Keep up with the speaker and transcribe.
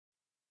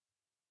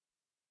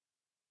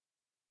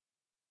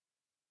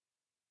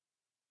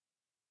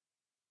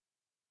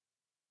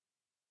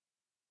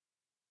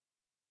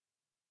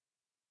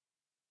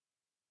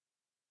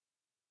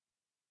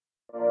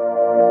Good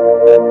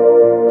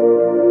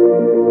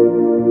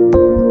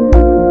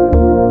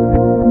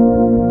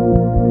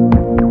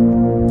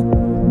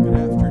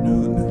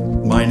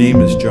afternoon. My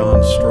name is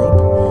John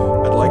Strope.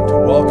 I'd like to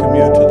welcome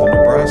you to the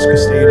Nebraska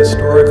State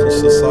Historical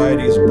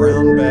Society's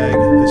Brown Bag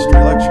History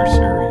Lecture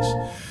Series.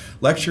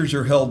 Lectures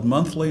are held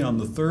monthly on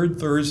the third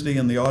Thursday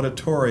in the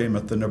auditorium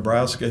at the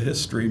Nebraska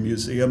History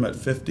Museum at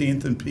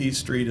 15th and P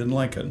Street in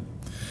Lincoln.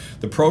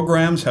 The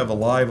programs have a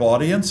live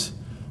audience,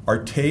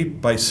 are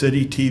taped by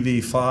City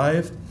TV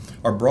 5,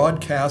 are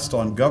broadcast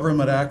on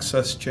government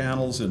access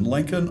channels in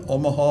Lincoln,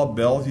 Omaha,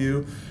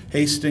 Bellevue,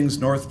 Hastings,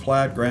 North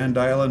Platte, Grand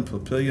Island,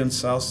 Papillion,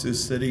 South Sioux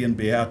City, and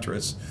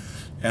Beatrice,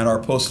 and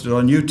are posted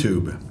on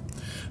YouTube.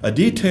 A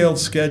detailed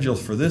schedule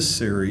for this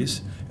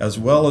series, as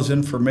well as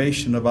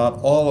information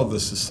about all of the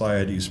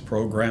Society's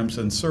programs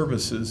and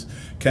services,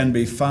 can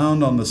be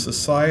found on the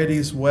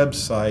Society's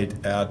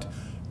website at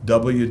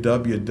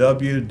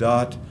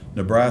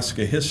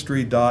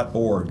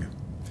www.nebraskahistory.org.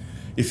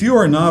 If you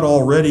are not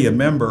already a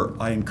member,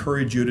 I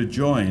encourage you to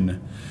join.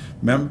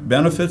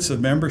 Benefits of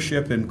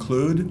membership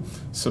include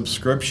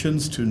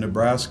subscriptions to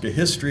Nebraska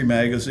History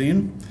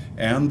Magazine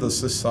and the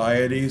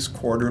Society's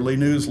quarterly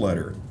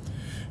newsletter,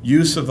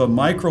 use of a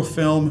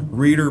microfilm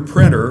reader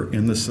printer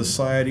in the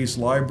Society's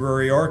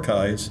library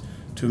archives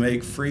to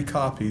make free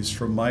copies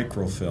from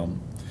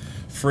microfilm,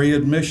 free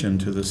admission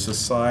to the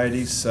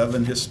Society's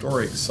 7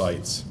 historic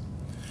sites,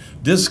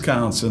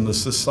 discounts in the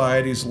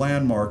Society's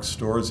landmark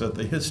stores at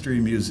the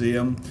History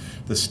Museum,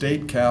 the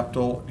State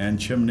Capitol, and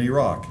Chimney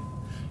Rock,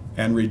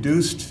 and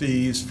reduced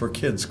fees for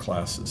kids'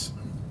 classes.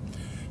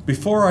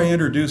 Before I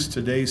introduce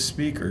today's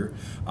speaker,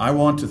 I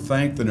want to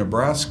thank the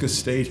Nebraska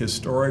State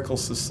Historical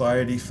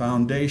Society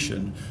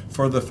Foundation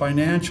for the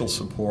financial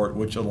support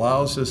which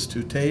allows us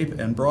to tape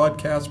and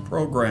broadcast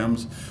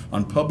programs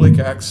on public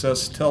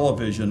access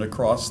television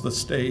across the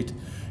state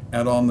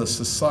and on the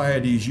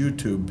Society's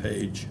YouTube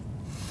page.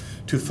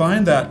 To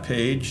find that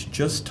page,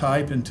 just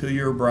type into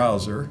your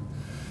browser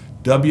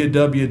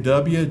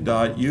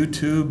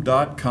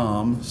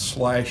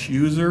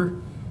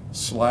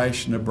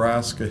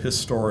www.youtube.com/user/Nebraska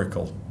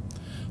Historical.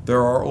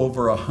 There are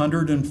over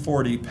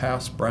 140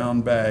 past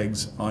brown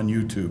bags on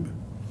YouTube.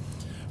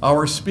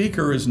 Our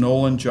speaker is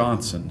Nolan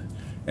Johnson,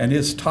 and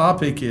his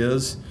topic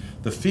is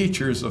the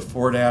features of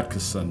Fort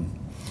Atkinson.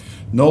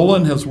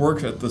 Nolan has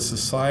worked at the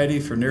Society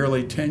for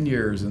nearly 10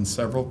 years in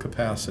several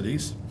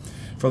capacities.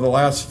 For the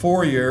last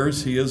 4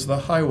 years, he is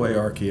the highway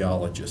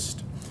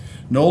archaeologist.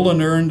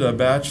 Nolan earned a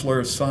Bachelor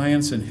of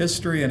Science in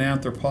History and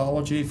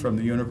Anthropology from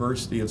the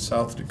University of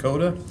South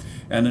Dakota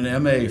and an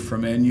MA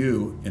from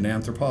NU in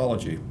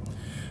Anthropology.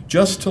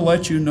 Just to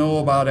let you know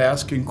about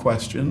asking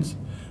questions,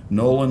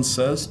 Nolan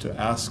says to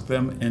ask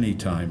them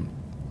anytime.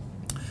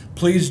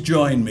 Please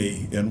join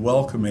me in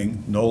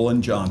welcoming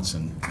Nolan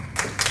Johnson.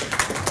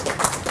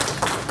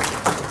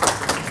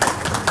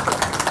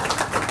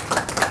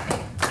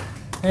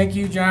 Thank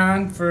you,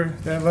 John, for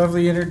that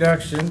lovely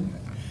introduction.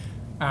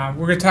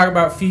 We're going to talk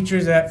about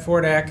features at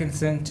Fort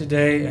Atkinson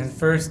today, and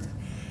first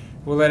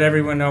we'll let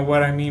everyone know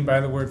what I mean by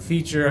the word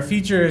feature. A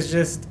feature is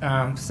just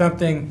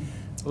something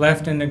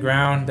left in the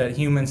ground that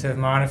humans have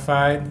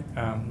modified,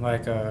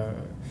 like a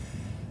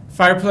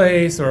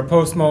fireplace or a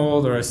post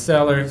mold or a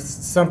cellar,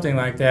 something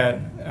like that.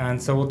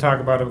 And so we'll talk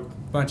about a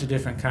bunch of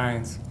different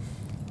kinds.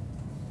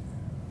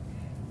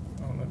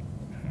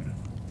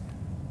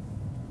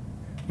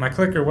 My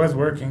clicker was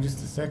working just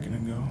a second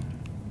ago.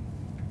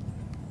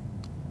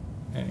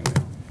 Anyway.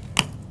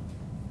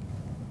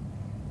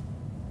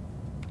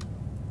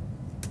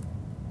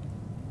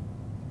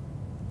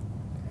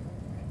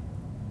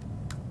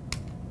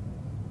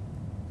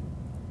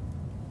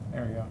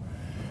 There we go.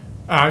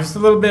 Just a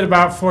little bit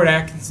about Fort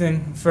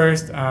Atkinson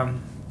first.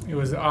 It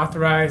was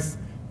authorized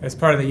as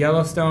part of the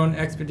Yellowstone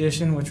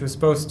expedition, which was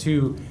supposed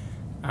to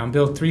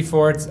build 3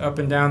 forts up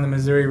and down the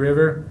Missouri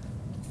River.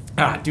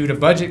 Due to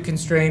budget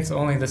constraints,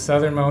 only the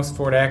southernmost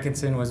Fort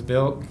Atkinson was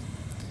built.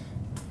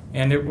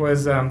 And it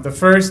was the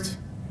first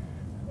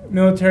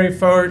military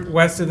fort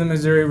west of the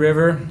Missouri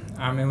River.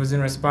 It was in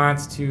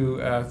response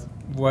to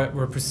what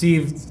were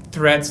perceived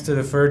threats to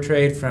the fur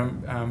trade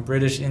from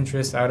British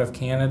interests out of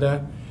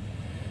Canada.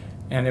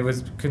 And it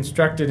was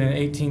constructed in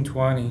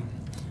 1820.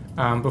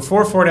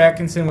 Before Fort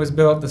Atkinson was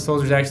built, the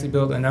soldiers actually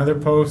built another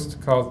post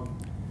called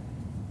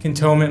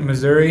Cantonment,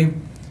 Missouri,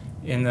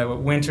 in the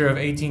winter of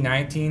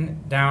 1819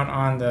 down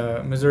on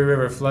the Missouri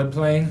River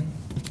floodplain.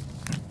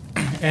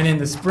 And in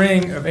the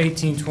spring of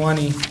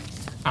 1820,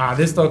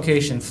 this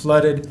location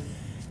flooded,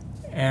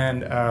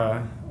 and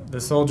the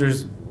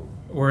soldiers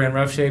were in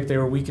rough shape. They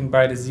were weakened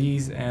by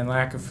disease and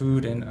lack of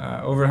food, and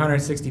over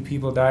 160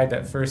 people died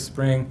that first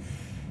spring.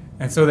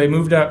 And so they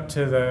moved up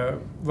to the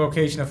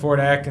location of Fort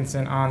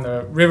Atkinson on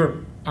the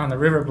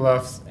river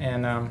bluffs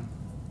and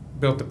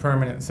built a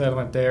permanent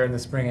settlement there in the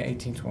spring of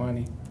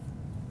 1820.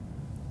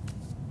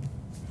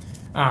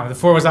 The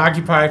fort was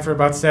occupied for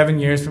about 7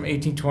 years, from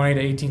 1820 to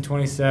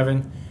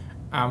 1827.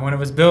 When it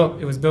was built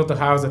to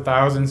house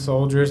 1,000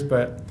 soldiers,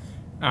 but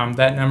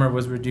that number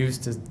was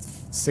reduced to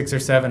 600 or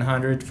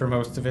 700 for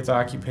most of its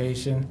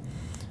occupation.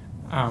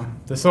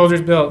 The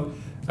soldiers built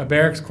a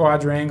barracks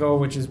quadrangle,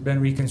 which has been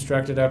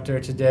reconstructed up there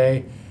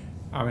today.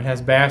 It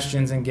has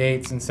bastions and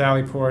gates and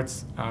sally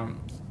ports,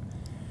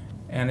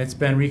 and it's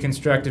been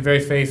reconstructed very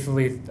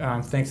faithfully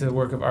thanks to the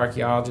work of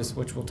archaeologists,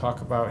 which we'll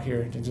talk about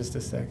here in just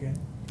a second.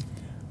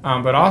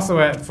 But also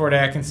at Fort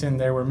Atkinson,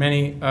 there were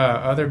many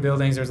other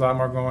buildings. There's a lot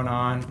more going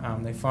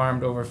on. They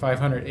farmed over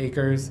 500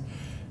 acres.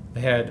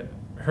 They had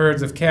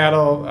herds of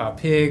cattle,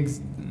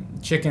 pigs,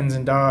 chickens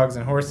and dogs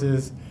and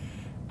horses,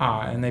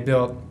 and they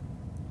built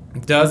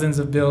dozens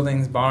of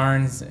buildings,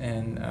 barns,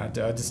 and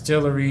a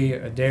distillery,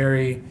 a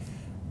dairy,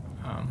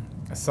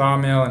 a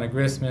sawmill and a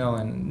gristmill,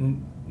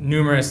 and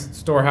numerous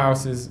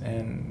storehouses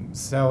and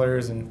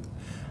cellars and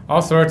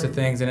all sorts of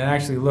things. And it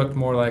actually looked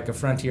more like a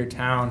frontier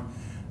town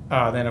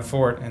than a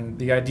fort. And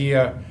the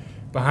idea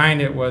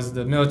behind it was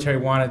the military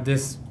wanted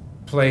this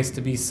place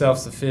to be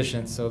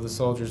self-sufficient, so the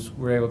soldiers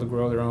were able to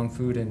grow their own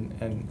food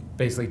and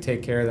basically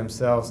take care of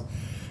themselves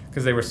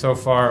because they were so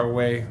far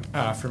away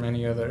from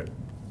any of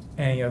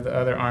the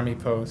other army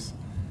posts.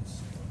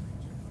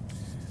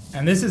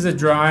 And this is a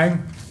drawing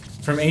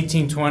from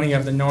 1820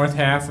 of the north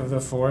half of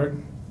the fort.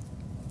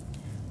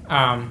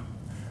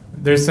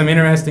 There's some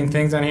interesting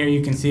things on here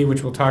you can see,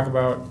 which we'll talk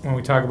about when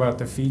we talk about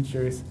the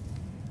features.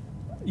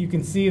 You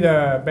can see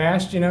the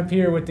bastion up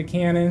here with the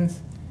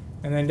cannons,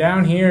 and then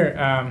down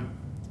here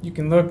you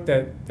can look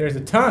that there's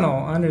a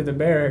tunnel under the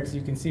barracks.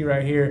 You can see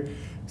right here.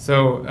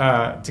 So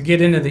to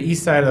get into the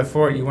east side of the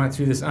fort, you went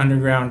through this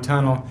underground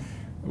tunnel,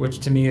 which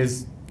to me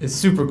is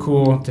super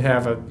cool to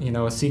have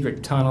a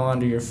secret tunnel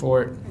under your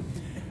fort.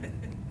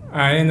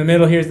 In the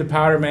middle here's the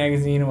powder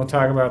magazine, and we'll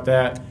talk about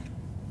that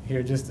here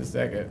in just a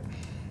second.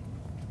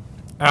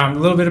 A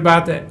little bit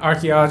about the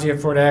archaeology at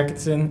Fort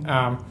Atkinson.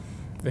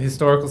 The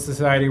Historical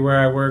Society where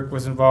I work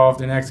was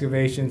involved in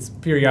excavations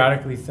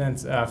periodically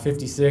since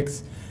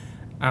 '56.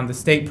 The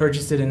state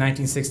purchased it in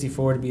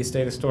 1964 to be a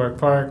state historic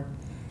park.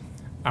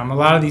 A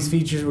lot of these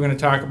features we're going to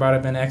talk about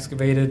have been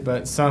excavated,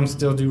 but some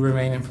still do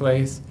remain in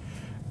place.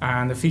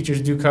 And the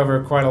features do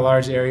cover quite a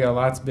large area,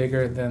 lots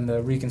bigger than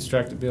the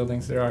reconstructed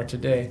buildings there are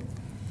today.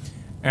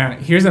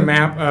 And here's a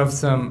map of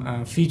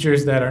some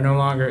features that are no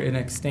longer in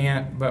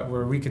extant, but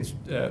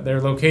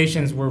their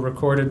locations were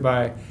recorded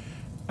by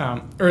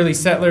early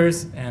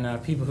settlers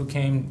and people who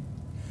came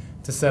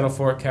to settle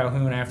Fort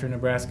Calhoun after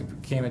Nebraska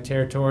became a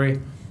territory.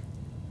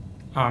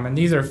 And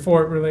these are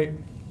fort-related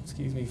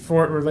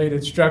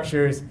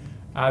structures.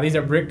 These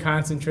are brick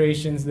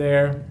concentrations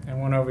there,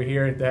 and one over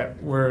here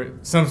that were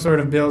some sort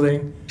of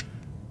building.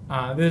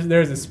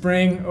 There's a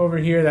spring over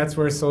here. That's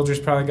where soldiers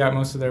probably got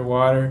most of their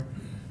water.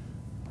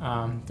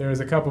 There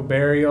was a couple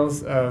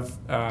burials of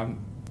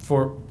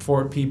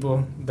fort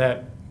people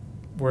that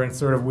were in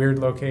sort of weird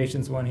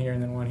locations, one here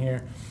and then one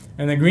here.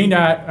 And the green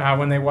dot,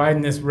 when they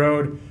widened this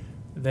road,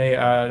 they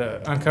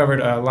uncovered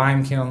a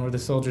lime kiln where the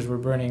soldiers were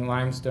burning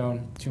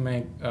limestone to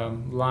make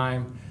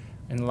lime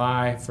and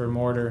lye for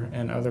mortar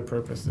and other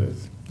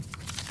purposes.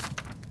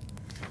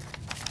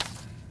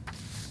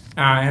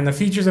 And the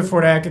features of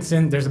Fort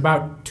Atkinson, there's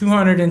about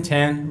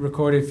 210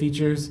 recorded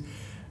features.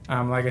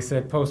 Like I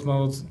said, post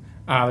molds.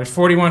 There's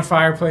 41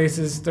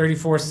 fireplaces,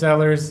 34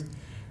 cellars,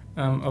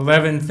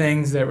 11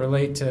 things that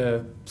relate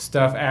to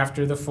stuff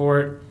after the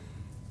fort,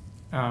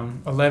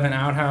 11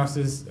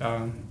 outhouses,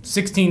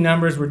 16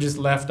 numbers were just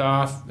left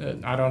off.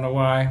 I don't know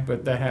why,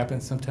 but that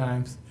happens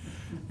sometimes.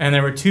 And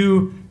there were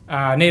 2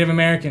 Native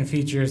American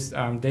features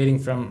dating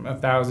from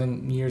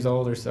 1,000 years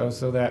old or so,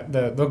 so that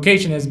the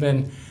location has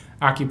been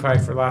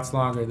occupied for lots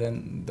longer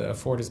than the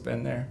fort has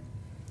been there.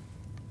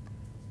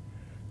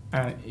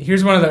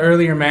 Here's one of the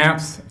earlier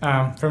maps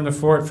from the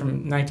fort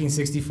from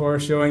 1964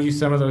 showing you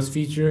some of those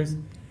features.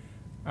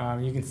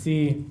 You can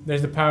see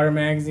there's the powder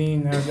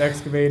magazine that was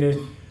excavated.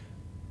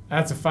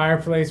 That's a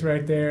fireplace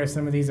right there.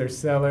 Some of these are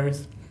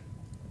cellars.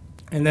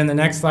 And then the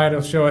next slide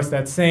will show us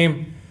that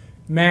same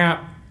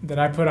map that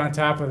I put on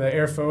top of the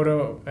air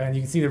photo, and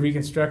you can see the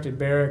reconstructed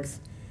barracks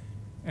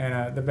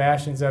and the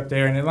bastions up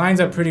there, and it lines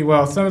up pretty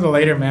well. Some of the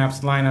later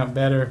maps line up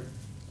better,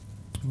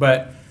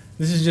 but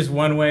this is just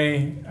one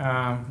way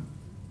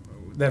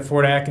that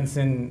Fort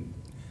Atkinson,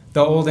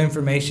 the old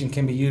information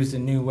can be used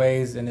in new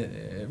ways, and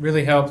it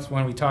really helps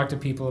when we talk to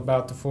people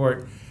about the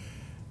fort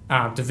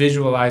to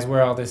visualize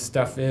where all this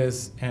stuff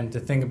is and to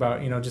think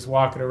about, just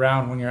walking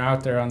around when you're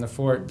out there on the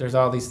fort. There's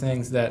all these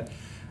things that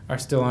are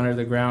still under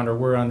the ground or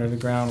were under the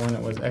ground when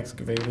it was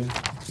excavated.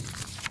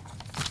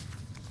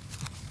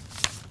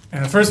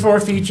 And the first 4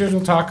 features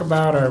we'll talk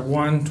about are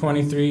 1,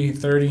 23,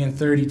 30, and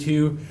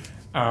 32.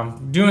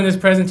 Doing this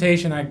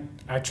presentation,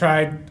 I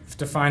tried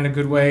to find a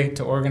good way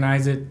to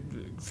organize it,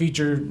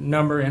 feature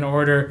number in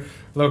order,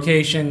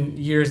 location,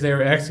 years they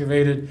were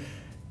excavated,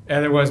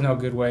 and there was no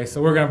good way.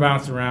 So we're going to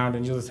bounce around,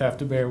 and you'll just have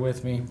to bear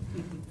with me.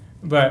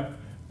 But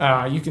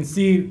you can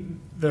see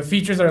the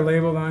features are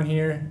labeled on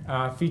here,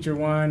 feature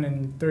 1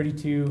 and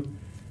 32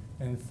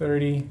 and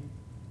 30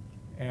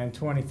 and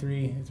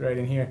 23 is right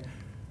in here.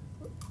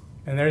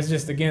 And there's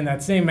just, again,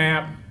 that same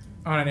map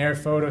on an air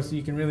photo, so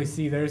you can really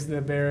see there's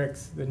the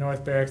barracks, the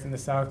north barracks and the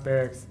south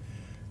barracks.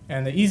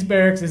 And the East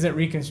Barracks isn't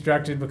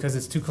reconstructed because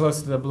it's too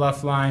close to the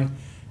bluff line,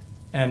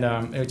 and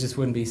it just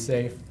wouldn't be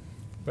safe.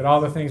 But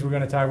all the things we're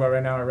going to talk about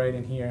right now are right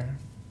in here.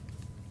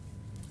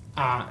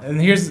 And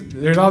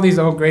there's all these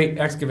old great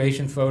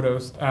excavation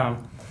photos.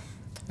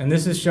 And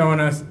this is showing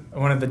us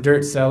one of the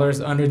dirt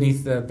cellars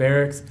underneath the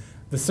barracks.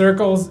 The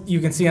circles you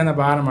can see on the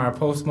bottom are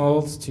post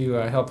molds to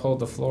help hold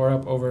the floor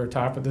up over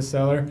top of the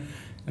cellar.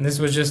 And this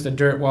was just a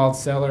dirt walled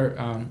cellar.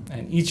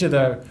 And each of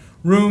the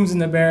rooms in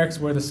the barracks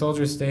where the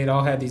soldiers stayed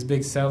all had these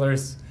big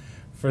cellars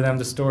for them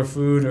to store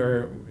food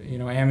or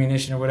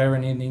ammunition or whatever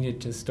they needed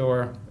to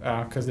store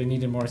because they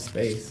needed more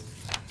space.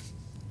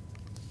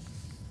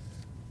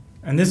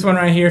 And this one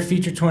right here,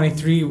 feature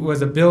 23,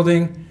 was a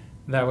building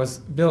that was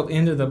built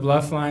into the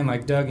bluff line,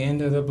 like dug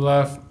into the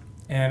bluff,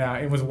 and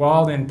it was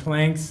walled in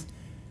planks,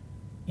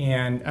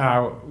 and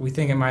we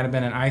think it might have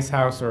been an ice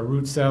house or a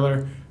root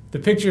cellar. The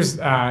pictures,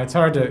 it's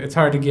hard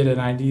to get an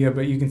idea,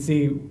 but you can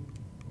see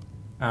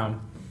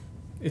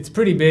it's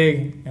pretty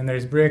big, and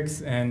there's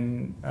bricks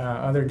and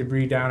other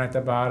debris down at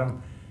the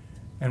bottom.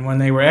 And when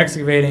they were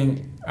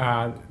excavating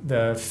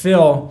the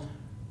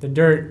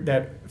dirt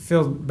that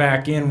filled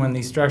back in when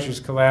these structures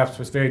collapsed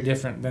was very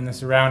different than the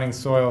surrounding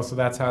soil, so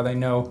that's how they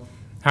know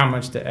how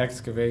much to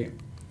excavate.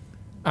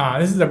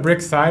 This is a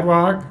brick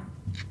sidewalk.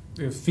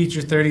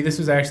 Feature 30, this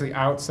was actually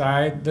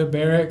outside the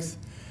barracks.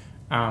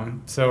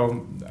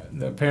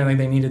 Apparently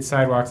they needed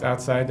sidewalks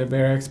outside the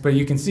barracks, but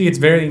you can see it's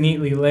very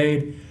neatly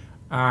laid,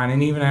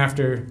 and even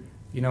after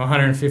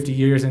 150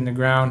 years in the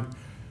ground,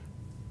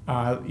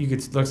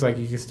 looks like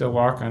you could still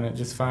walk on it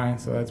just fine,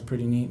 so that's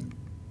pretty neat.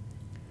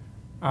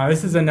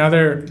 This is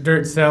another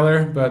dirt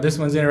cellar, but this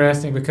one's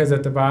interesting because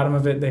at the bottom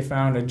of it they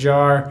found a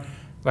jar,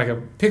 like a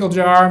pickle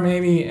jar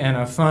maybe, and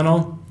a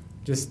funnel.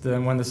 Just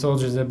when the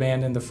soldiers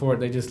abandoned the fort,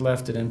 they just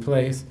left it in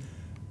place.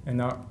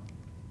 And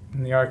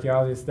the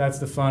archaeologists, that's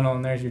the funnel,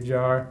 and there's your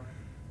jar,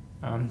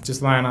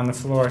 just lying on the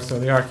floor. So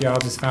the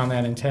archaeologists found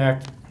that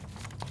intact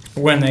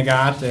when they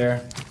got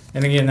there.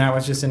 And again, that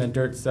was just in a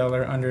dirt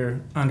cellar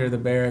under the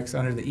barracks,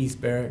 under the East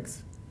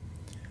Barracks.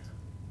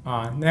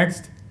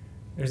 Next,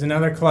 there's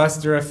another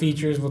cluster of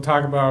features we'll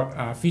talk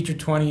about. Feature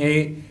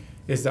 28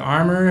 is the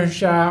armorer's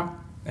shop.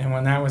 And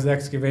when that was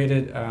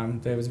excavated,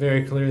 it was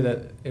very clear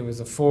that it was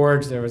a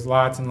forge. There was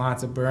lots and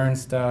lots of burned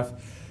stuff,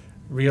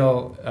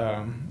 real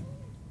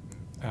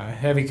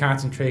heavy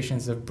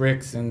concentrations of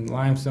bricks and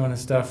limestone and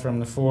stuff from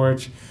the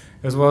forge,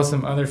 as well as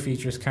some other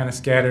features kind of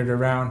scattered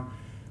around.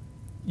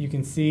 You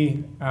can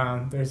see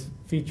there's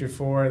feature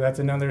 4. That's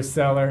another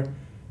cellar.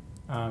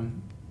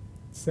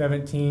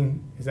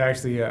 17 is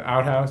actually an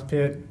outhouse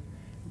pit,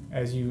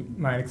 as you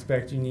might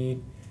expect you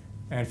need.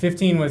 And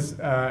 15 was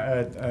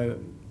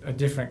a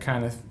different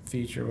kind of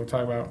feature we'll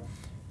talk about.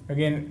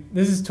 Again,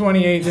 this is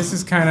 28. This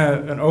is kind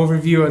of an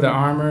overview of the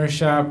armorer's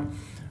shop.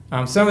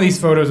 Some of these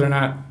photos are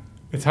not,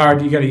 it's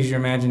hard, you got to use your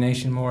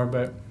imagination more,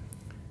 but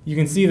you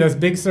can see those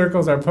big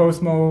circles are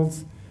post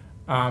molds.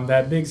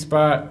 That big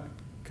spot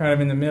kind of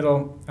in the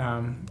middle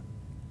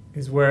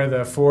is where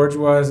the forge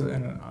was,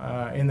 and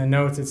in the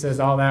notes it says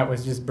all that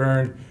was just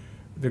burned.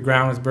 The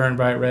ground was burned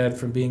bright red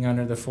from being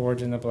under the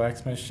forge in the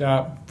blacksmith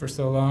shop for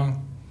so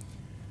long.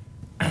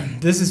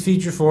 This is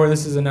feature 4.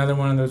 This is another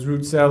one of those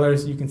root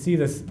cellars. You can see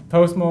the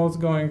post molds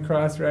going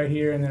across right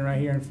here and then right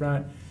here in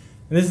front.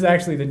 And this is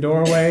actually the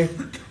doorway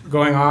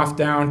going off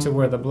down to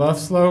where the bluff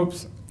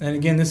slopes. And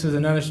again, this was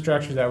another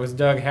structure that was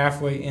dug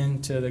halfway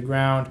into the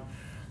ground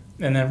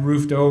and then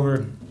roofed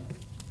over,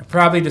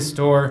 probably to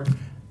store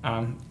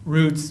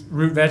root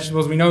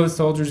vegetables. We know the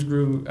soldiers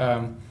grew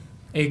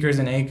acres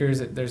and acres.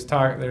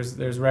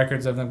 There's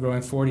records of them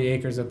growing 40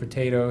 acres of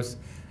potatoes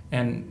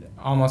and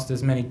almost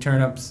as many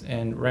turnips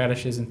and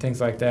radishes and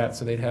things like that,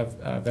 so they'd have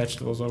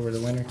vegetables over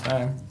the winter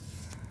time.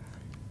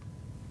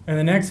 And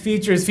the next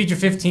feature is feature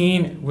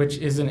 15, which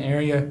is an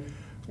area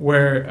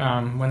where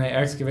when they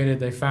excavated,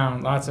 they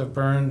found lots of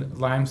burned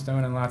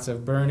limestone and lots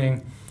of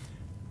burning.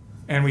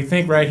 And we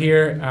think right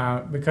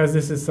here, because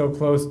this is so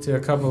close to a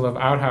couple of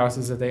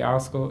outhouses that they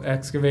also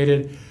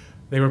excavated,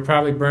 they were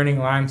probably burning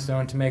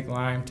limestone to make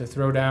lime to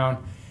throw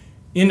down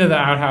into the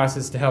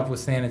outhouses to help with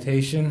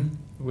sanitation,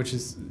 which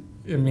is,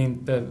 I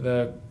mean,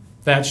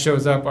 that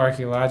shows up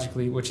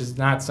archaeologically, which is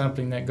not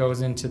something that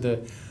goes into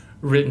the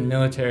written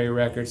military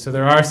records. So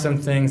there are some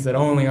things that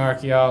only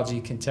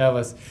archaeology can tell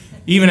us,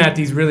 even at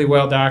these really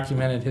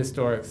well-documented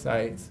historic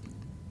sites.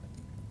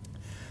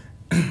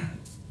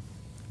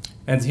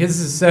 And this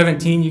is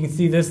 17. You can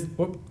see this.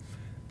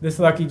 This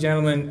lucky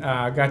gentleman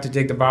got to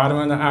dig the bottom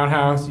of the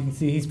outhouse. You can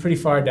see he's pretty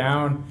far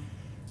down.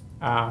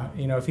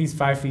 If he's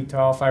 5 feet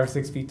tall, 5 or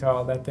 6 feet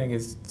tall, that thing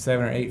is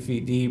 7 or 8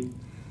 feet deep.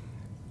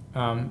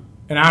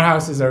 And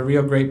outhouses are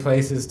real great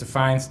places to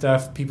find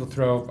stuff. People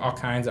throw all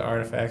kinds of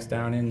artifacts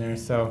down in there,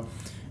 so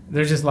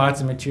there's just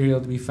lots of material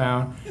to be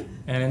found.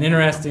 And an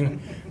interesting,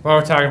 while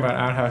we're talking about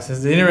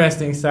outhouses, the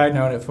interesting side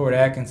note at Fort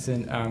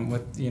Atkinson,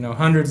 with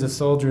hundreds of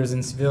soldiers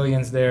and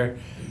civilians there,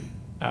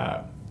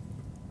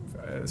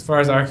 as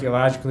far as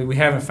archaeologically, we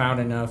haven't found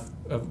enough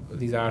of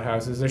these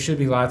outhouses. There should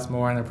be lots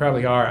more, and there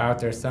probably are out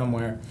there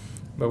somewhere,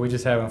 but we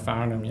just haven't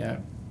found them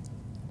yet.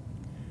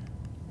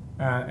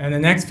 And the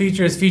next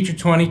feature is feature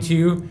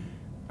 22.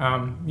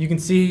 You can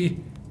see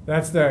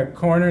that's the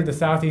corner, the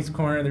southeast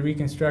corner of the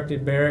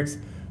reconstructed barracks.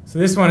 So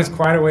this one is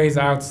quite a ways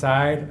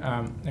outside.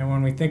 And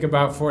when we think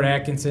about Fort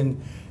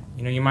Atkinson,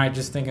 you might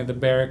just think of the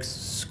barracks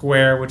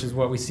square, which is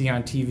what we see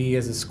on TV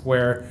as a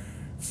square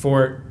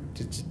fort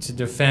to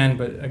defend.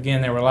 But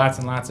again, there were lots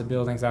and lots of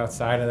buildings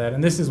outside of that.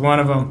 And this is one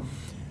of them.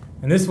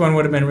 And this one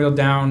would have been real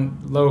down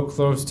low,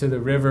 close to the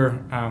river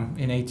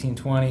in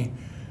 1820.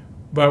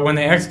 But when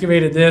they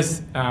excavated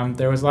this,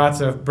 there was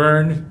lots of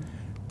burned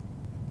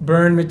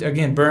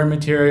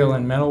material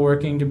and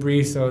metalworking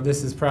debris. So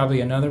this is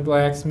probably another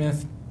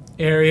blacksmith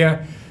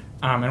area.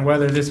 And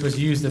whether this was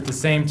used at the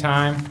same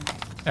time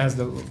as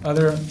the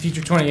other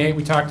feature 28,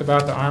 we talked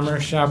about the armor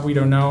shop. We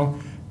don't know.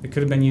 It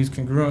could have been used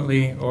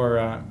congruently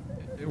or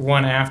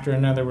one after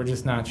another. We're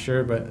just not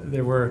sure. But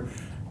there were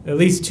at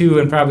least 2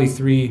 and probably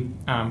 3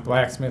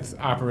 blacksmith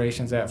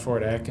operations at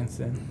Fort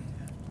Atkinson.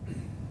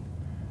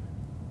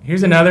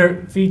 Here's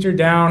another feature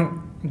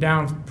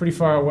down pretty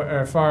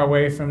far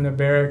away from the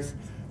barracks.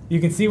 You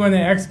can see when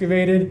they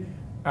excavated,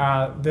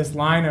 this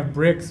line of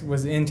bricks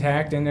was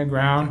intact in the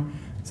ground.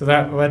 So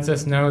that lets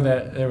us know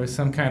that there was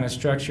some kind of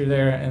structure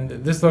there. And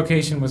this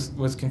location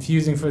was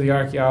confusing for the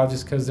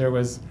archaeologists because there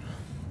was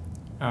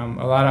a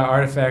lot of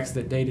artifacts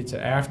that dated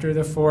to after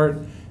the fort.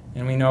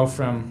 And we know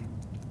from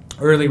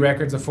early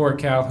records of Fort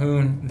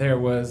Calhoun, there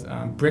was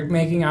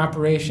brick-making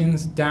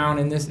operations down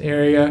in this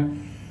area.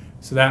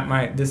 So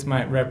this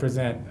might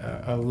represent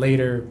a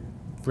later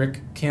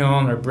brick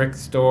kiln or brick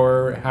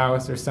store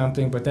house or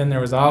something. But then there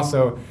was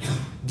also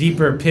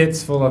deeper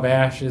pits full of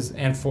ashes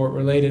and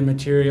fort-related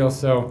material.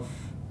 So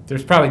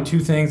there's probably 2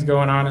 things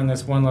going on in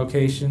this one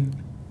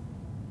location.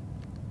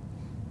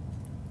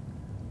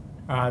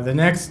 The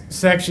next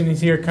section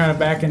is here kind of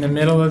back in the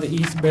middle of the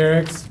East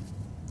Barracks.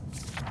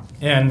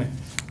 And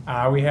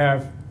we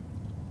have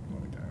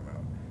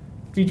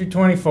feature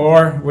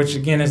 24, which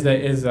again is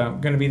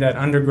going to be that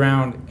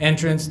underground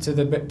entrance to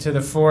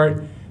the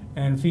fort.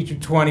 And feature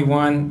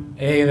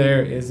 21A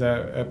there is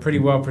a pretty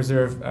well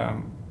preserved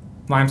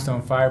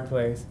limestone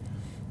fireplace.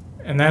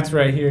 And that's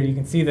right here. You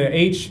can see the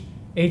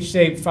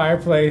H-shaped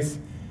fireplace,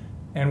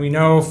 and we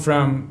know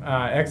from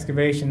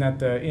excavation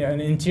that an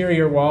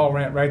interior wall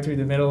went right through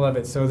the middle of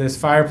it. So this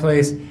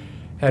fireplace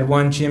had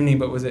one chimney,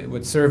 but it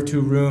would serve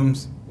 2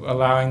 rooms,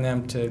 allowing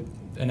them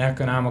an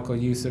economical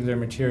use of their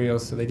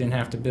materials, so they didn't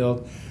have to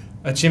build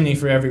a chimney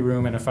for every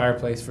room and a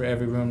fireplace for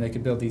every room. They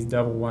could build these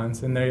double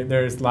ones, and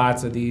there's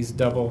lots of these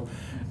double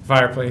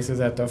fireplaces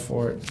at the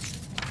fort.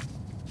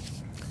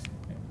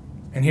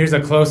 And here's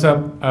a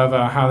close-up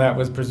of how that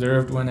was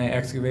preserved when they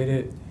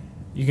excavated it.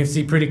 You can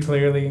see pretty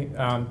clearly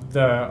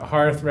the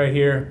hearth right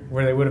here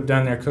where they would have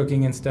done their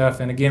cooking and stuff.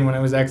 And again, when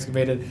it was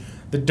excavated,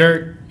 the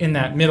dirt in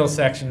that middle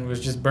section was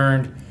just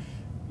burned,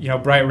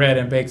 bright red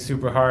and baked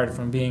super hard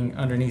from being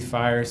underneath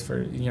fires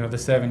for, the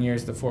 7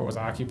 years the fort was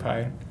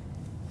occupied.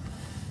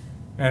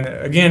 And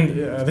again,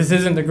 this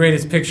isn't the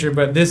greatest picture,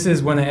 but this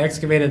is when they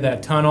excavated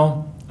that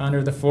tunnel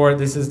under the fort.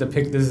 This is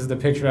the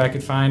picture I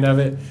could find of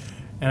it.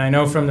 And I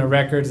know from the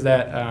records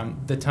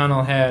that the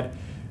tunnel had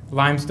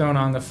limestone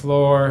on the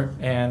floor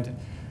and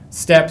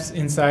steps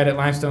inside it,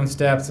 limestone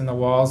steps, and the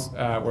walls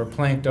were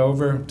planked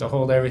over to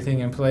hold everything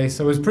in place.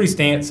 So it was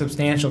pretty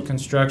substantial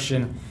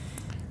construction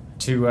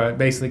to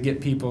basically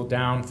get people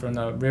down from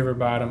the river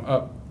bottom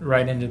up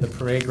right into the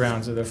parade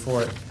grounds of the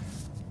fort.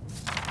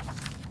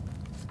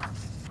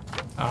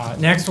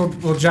 Next,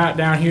 we'll jot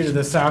down here to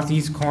the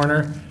southeast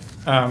corner.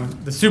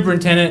 The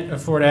superintendent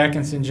of Fort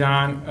Atkinson,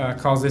 John,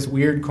 calls this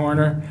weird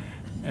corner,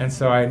 and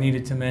so I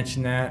needed to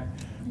mention that.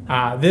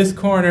 This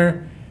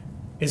corner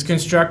is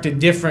constructed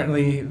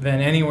differently than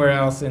anywhere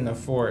else in the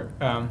fort.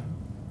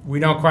 We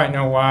don't quite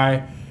know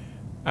why.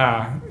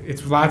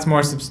 It's lots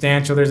more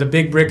substantial. There's a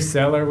big brick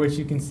cellar, which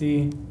you can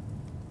see,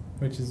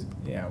 which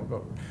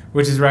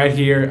is right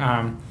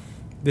here.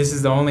 This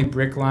is the only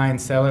brick-lined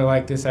cellar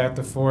like this at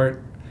the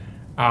fort.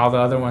 All the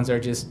other ones are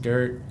just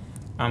dirt.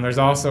 There's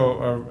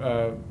also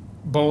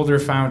a boulder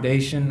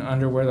foundation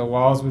under where the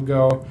walls would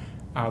go.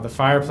 The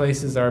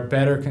fireplaces are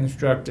better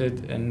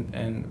constructed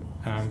and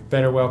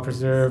better well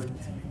preserved.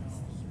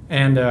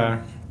 And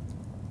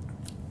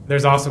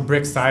there's also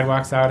brick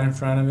sidewalks out in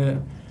front of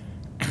it.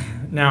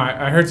 Now,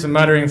 I heard some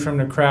muttering from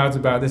the crowds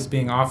about this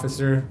being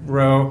officer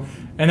row,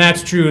 and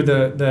that's true.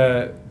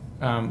 The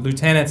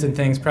lieutenants and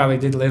things probably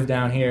did live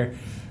down here.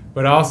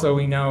 But also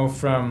we know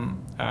from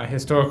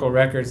historical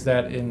records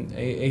that in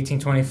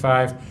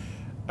 1825,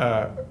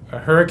 a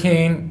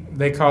hurricane,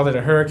 they called it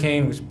a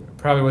hurricane, which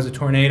probably was a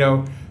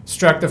tornado,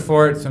 struck the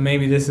fort, so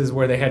maybe this is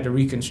where they had to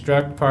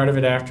reconstruct part of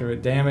it after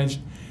it damaged.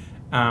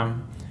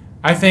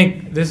 I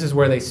think this is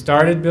where they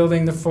started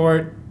building the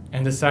fort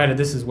and decided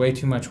this is way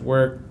too much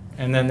work,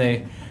 and then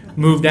they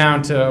moved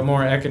down to a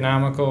more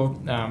economical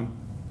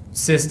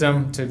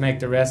system to make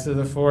the rest of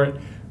the fort.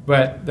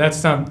 But that's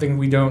something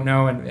we don't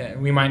know,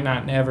 and we might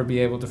not ever be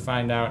able to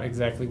find out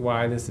exactly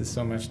why this is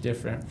so much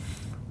different.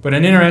 But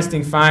an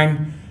interesting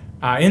find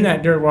In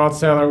that dirt walled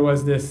cellar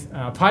was this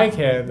pike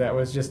head that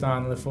was just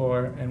on the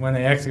floor, and when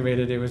they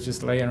excavated it, it was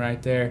just laying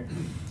right there.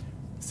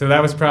 So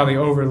that was probably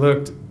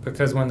overlooked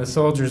because when the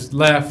soldiers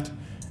left,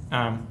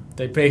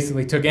 they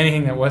basically took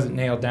anything that wasn't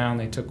nailed down,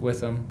 they took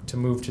with them to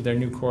move to their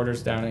new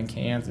quarters down in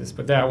Kansas.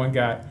 But that one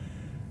got,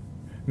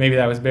 maybe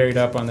that was buried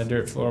up on the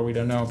dirt floor, we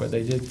don't know, but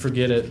they did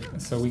forget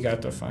it, so we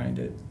got to find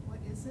it. What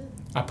is it?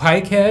 A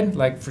pike head,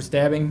 like for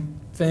stabbing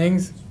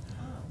things,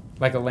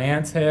 like a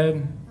lance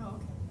head. Oh,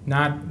 okay.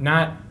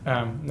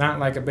 Not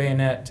like a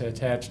bayonet to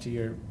attach to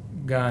your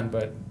gun,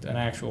 but an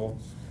actual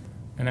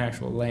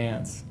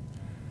lance.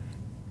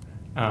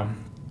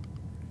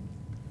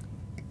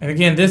 And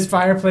again, this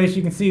fireplace,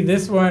 you can see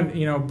this one,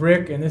 you know,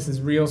 brick, and this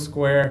is real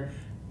square.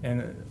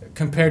 And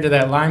compared to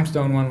that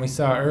limestone one we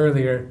saw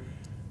earlier,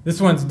 this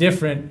one's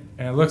different,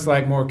 and it looks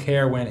like more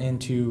care went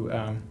into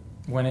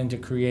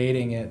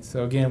creating it.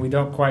 So again, we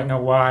don't quite know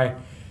why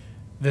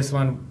this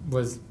one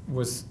was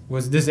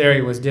this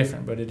area was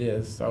different, but it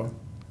is. So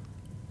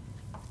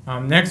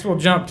next, we'll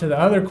jump to the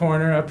other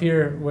corner up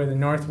here where the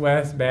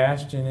northwest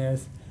bastion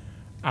is.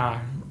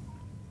 And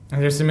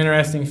there's some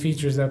interesting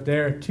features up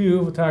there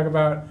too. We'll talk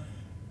about.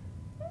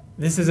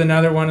 This is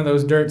another one of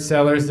those dirt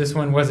cellars. This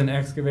one wasn't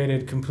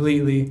excavated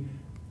completely.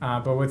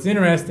 But what's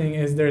interesting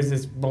is there's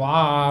this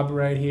blob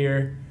right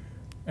here.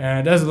 And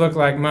it doesn't look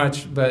like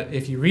much, but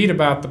if you read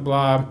about the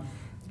blob,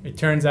 it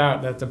turns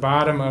out that at the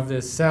bottom of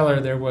this cellar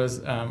there was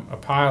a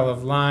pile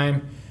of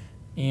lime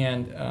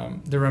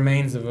and the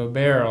remains of a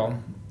barrel.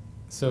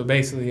 So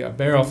basically a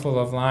barrel full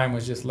of lime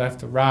was just left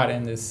to rot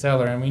in this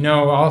cellar. And we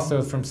know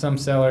also from some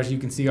cellars, you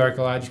can see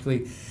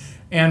archaeologically,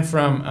 and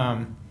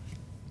from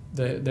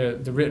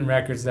the written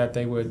records, that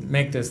they would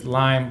make this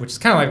lime, which is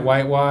kind of like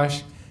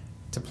whitewash,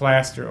 to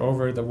plaster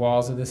over the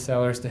walls of the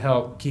cellars to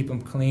help keep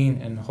them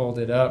clean and hold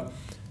it up.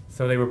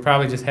 So they would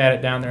probably just had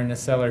it down there in the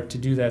cellar to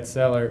do that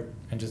cellar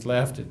and just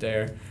left it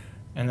there.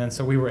 And then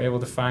so we were able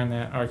to find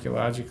that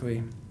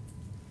archaeologically,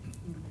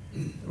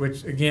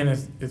 which again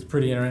is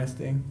pretty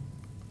interesting.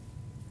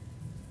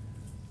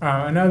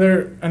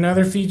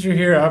 Another feature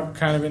here up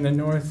kind of in the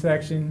north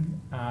section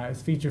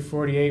is feature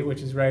 48,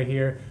 which is right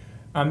here.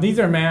 These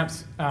are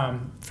maps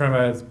from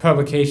a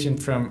publication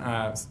from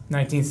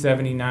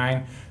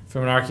 1979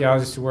 from an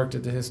archaeologist who worked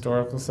at the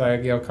Historical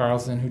Society, Gail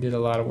Carlson, who did a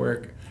lot of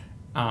work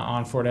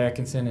on Fort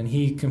Atkinson, and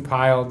he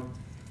compiled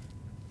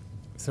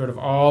sort of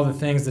all the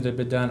things that had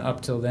been done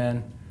up till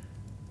then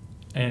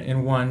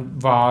in one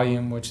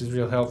volume, which is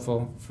real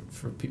helpful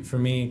for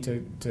me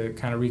to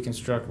kind of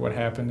reconstruct what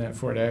happened at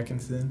Fort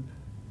Atkinson.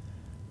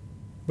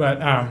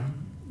 But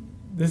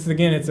this is,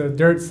 again, it's a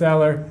dirt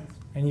cellar,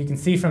 and you can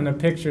see from the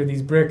picture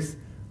these bricks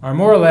are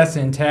more or less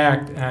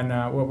intact. And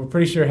what we're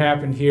pretty sure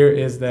happened here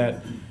is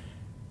that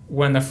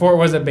when the fort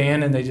was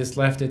abandoned, they just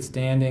left it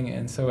standing.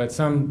 And so at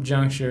some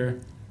juncture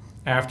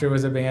after it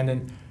was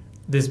abandoned,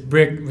 this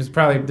brick was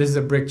probably, this is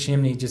a brick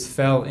chimney, just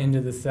fell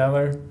into the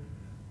cellar.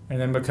 And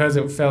then because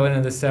it fell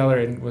into the cellar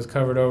and was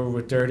covered over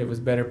with dirt, it was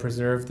better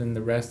preserved than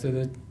the rest of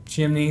the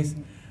chimneys.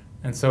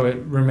 And so it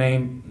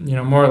remained, you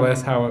know, more or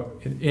less how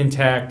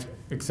intact,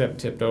 except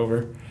tipped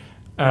over,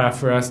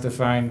 for us to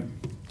find,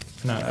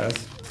 not us,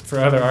 for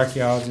other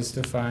archaeologists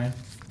to find.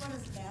 What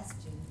is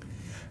bastion?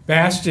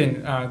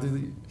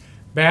 Bastion.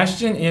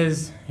 Bastion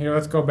is, here,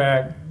 let's go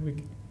back.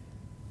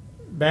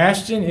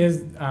 Bastion is,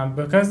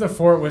 because the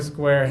fort was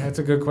square, that's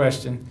a good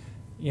question.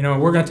 You know,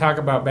 we're going to talk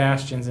about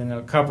bastions in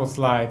a couple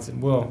slides,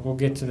 and we'll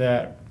get to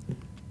that.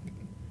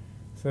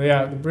 So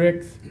yeah, the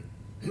bricks.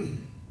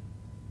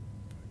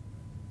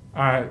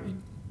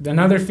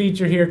 Another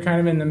feature here kind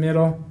of in the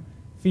middle,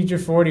 feature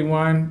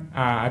 41.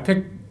 I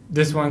picked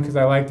this one because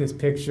I like this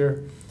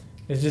picture.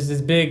 It's just this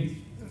big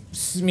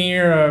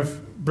smear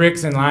of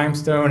bricks and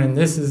limestone, and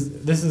this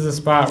is a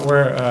spot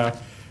where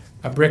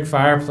a brick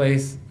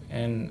fireplace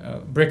and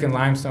brick and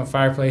limestone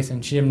fireplace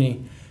and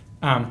chimney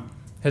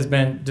has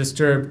been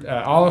disturbed.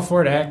 All of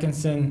Fort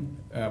Atkinson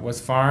was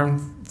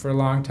farmed for a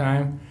long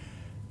time,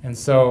 and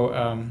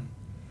so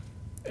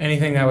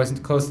anything that was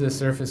close to the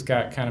surface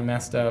got kind of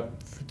messed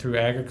up through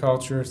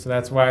agriculture. So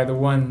that's why the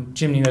one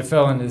chimney that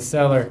fell into the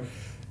cellar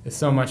is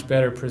so much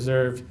better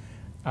preserved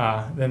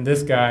than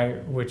this guy,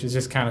 which is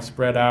just kind of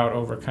spread out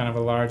over kind of a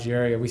large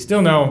area. We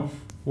still know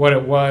what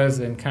it was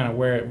and kind of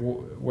where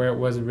it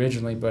was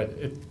originally, but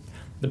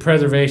the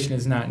preservation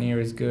is not near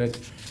as good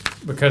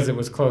because it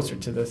was closer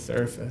to the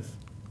surface.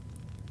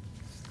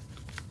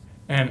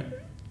 And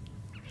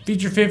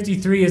feature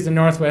 53 is the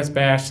northwest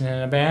bastion,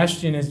 and a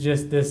bastion is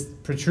just this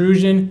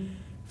protrusion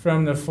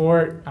from the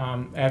fort.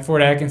 At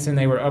Fort Atkinson,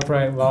 they were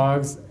upright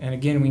logs, and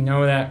again, we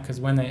know that because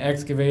when they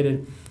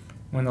excavated,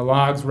 when the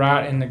logs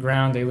rot in the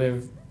ground, they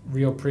leave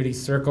real pretty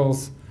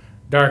circles,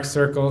 dark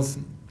circles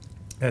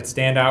that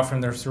stand out from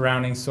their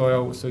surrounding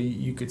soil, so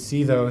you could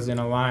see those in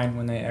a line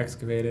when they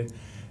excavated.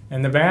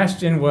 And the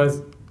bastion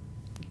was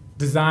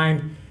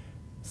designed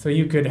so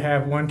you could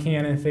have one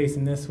cannon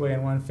facing this way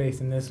and one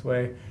facing this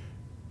way.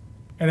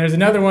 And there's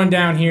another one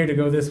down here to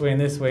go this way,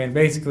 and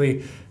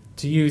basically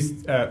to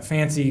use a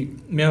fancy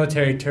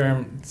military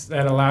term,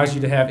 that allows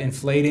you to have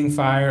inflating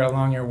fire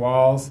along your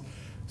walls,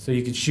 so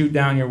you could shoot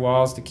down your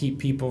walls to keep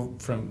people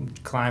from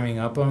climbing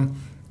up them.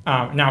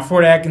 Now,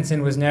 Fort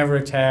Atkinson was never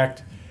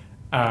attacked.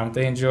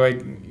 They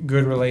enjoyed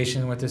good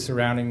relation with the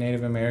surrounding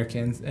Native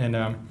Americans,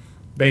 and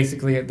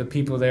basically the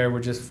people there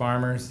were just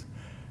farmers.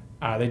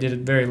 They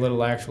did very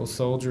little actual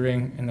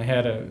soldiering, and they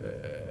had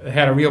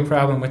a real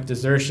problem with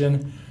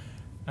desertion,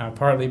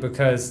 partly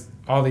because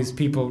all these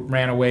people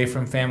ran away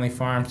from family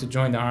farms to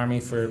join the army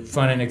for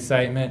fun and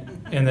excitement,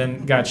 and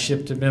then got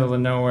shipped to the middle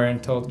of nowhere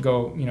and told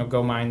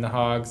go mind the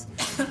hogs.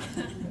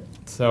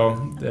 So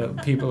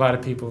a lot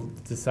of people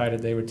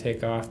decided they would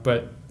take off,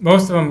 but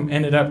most of them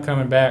ended up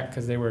coming back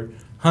because they were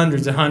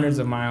hundreds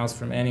of miles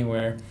from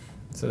anywhere,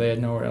 so they had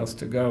nowhere else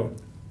to go.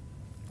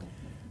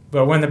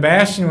 But when the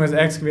bastion was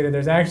excavated,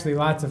 there's actually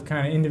lots of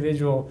kind of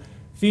individual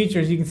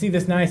features. You can see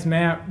this nice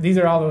map. These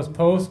are all those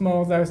post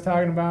molds I was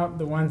talking about,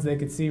 the ones they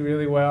could see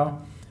really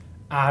well.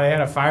 They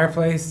had a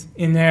fireplace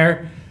in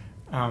there,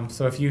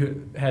 so if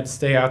you had to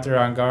stay out there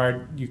on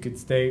guard, you could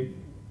stay,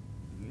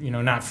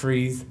 not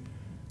freeze.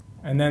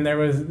 And then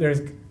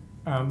there's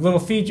little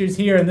features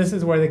here, and this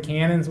is where the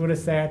cannons would have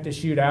sat to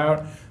shoot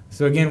out.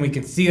 So again, we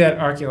could see that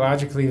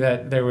archaeologically,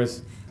 that there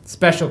was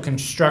special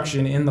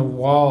construction in the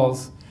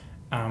walls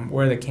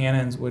where the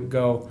cannons would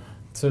go.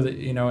 So that,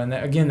 and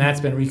again, that's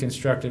been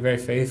reconstructed very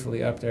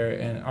faithfully up there,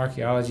 and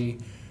archaeology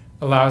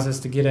allows us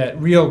to get at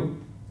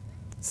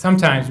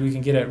sometimes we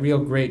can get at real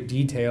great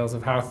details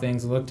of how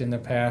things looked in the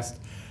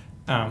past.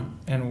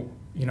 And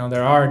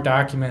there are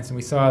documents, and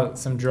we saw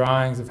some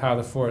drawings of how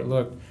the fort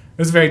looked. It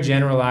was very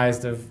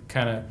generalized of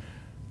kind of,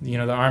 the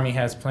Army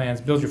has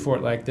plans, build your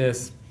fort like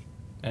this,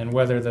 and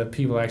whether the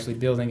people actually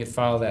building it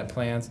follow that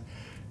plans,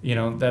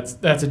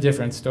 that's a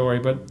different story.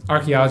 But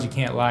archaeology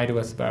can't lie to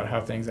us about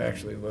how things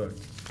actually look.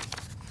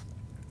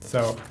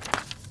 So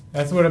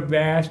that's what a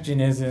bastion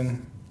is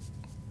in.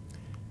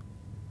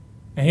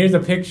 And here's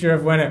a picture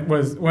of when it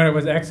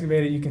was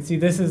excavated. You can see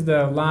this is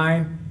the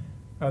line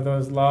of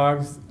those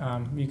logs.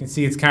 You can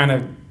see it's kind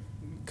of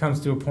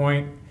comes to a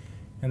point,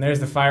 and there's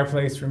the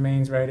fireplace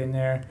remains right in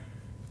there.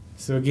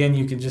 So again,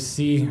 you can just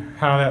see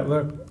how that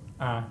looked.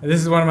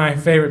 This is one of my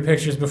favorite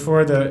pictures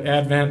before the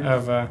advent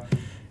of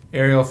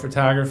aerial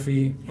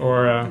photography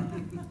or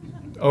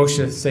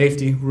OSHA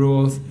safety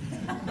rules.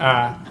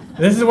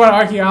 This is what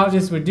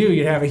archaeologists would do.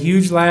 You'd have a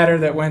huge ladder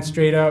that went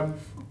straight up,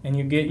 and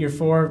you get your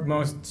 4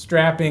 most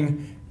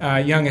strapping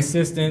young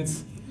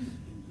assistants,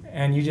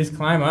 and you just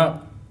climb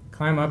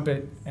up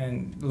it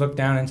and look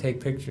down and take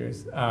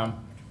pictures.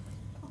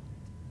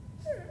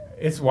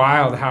 It's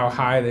wild how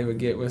high they would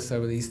get with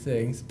some of these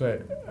things,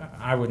 but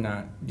I would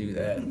not do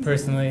that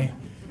personally.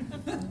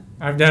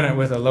 I've done it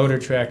with a loader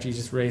tractor. You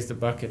just raise the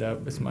bucket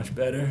up. It's much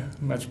better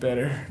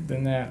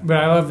than that. But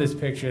I love this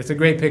picture. It's a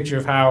great picture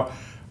of how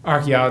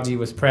archaeology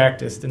was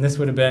practiced, and this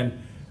would have been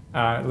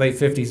late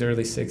 50s,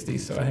 early 60s.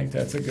 So I think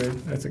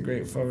that's a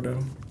great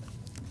photo.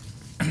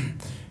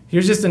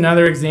 Here's just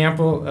another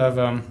example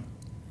of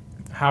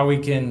how we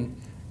can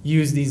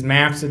use these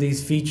maps of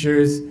these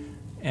features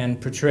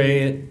and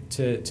portray it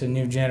to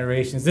new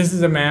generations. This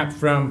is a map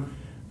from,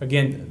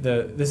 again,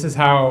 this is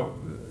how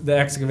the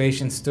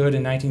excavation stood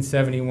in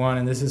 1971,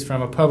 and this is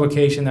from a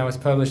publication that was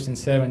published in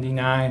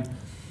 '79.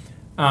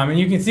 And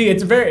you can see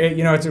it's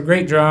it's a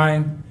great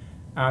drawing.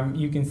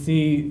 You can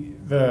see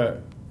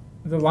the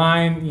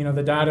line,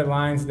 the dotted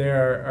lines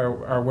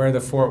there are where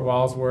the fort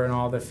walls were, and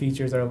all the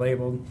features are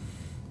labeled.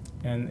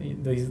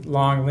 And these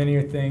long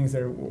linear things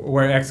are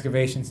where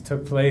excavations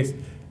took place,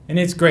 and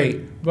it's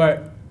great.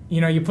 But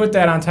you put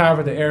that on top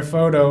of the air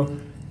photo,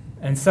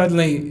 and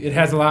suddenly it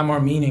has a lot more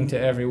meaning to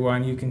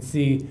everyone. You can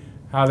see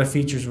how the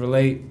features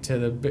relate to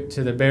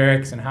the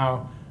barracks, and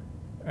how,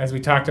 as we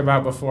talked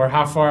about before,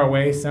 how far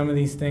away some of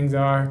these things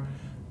are.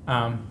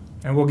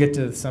 And we'll get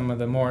to some of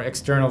the more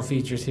external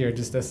features here in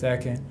just a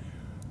second.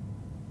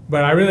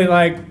 But I really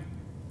like,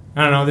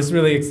 this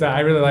really exciting.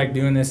 I really like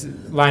doing this,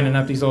 lining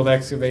up these old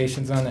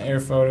excavations on the air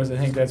photos. I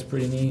think that's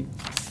pretty neat.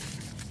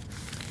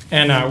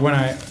 And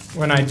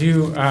when I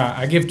do,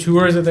 I give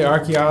tours of the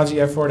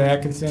archaeology at Fort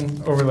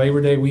Atkinson over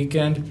Labor Day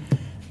weekend.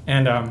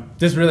 And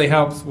this really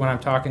helps when I'm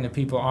talking to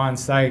people on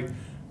site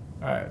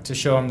to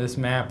show them this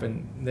map,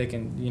 and they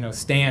can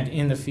stand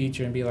in the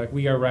feature and be like,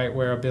 we are right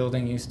where a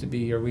building used to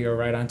be, or we are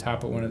right on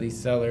top of one of these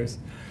cellars.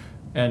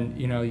 And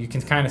you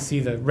can kind of see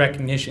the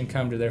recognition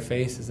come to their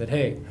faces that,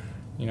 hey,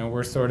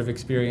 we're sort of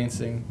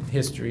experiencing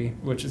history,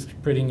 which is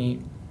pretty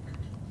neat.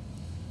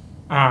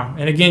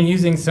 And again,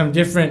 using some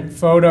different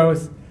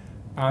photos.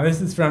 This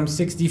is from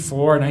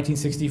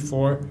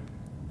 1964.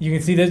 You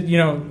can see this,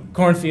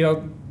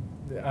 cornfield.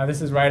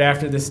 This is right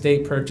after the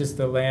state purchased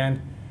the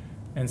land.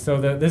 And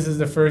so this is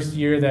the first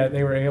year that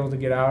they were able to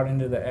get out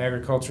into the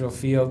agricultural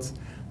fields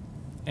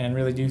and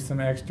really do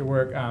some extra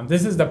work.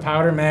 This is the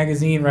powder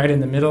magazine right in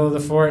the middle of the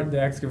fort, the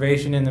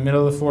excavation in the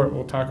middle of the fort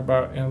we'll talk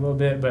about in a little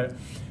bit. But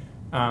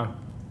I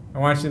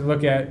want you to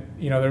look at,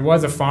 there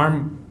was a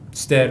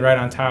farmstead right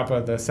on top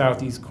of the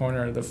southeast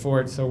corner of the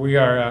fort. So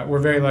we're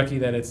very lucky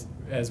that it's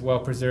as well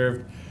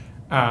preserved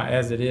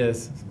as it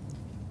is.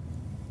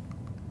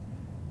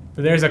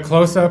 But there's a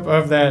close-up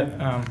of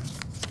that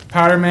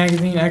powder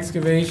magazine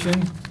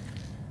excavation.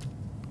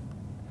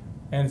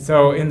 And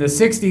so in the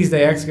 60s,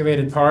 they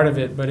excavated part of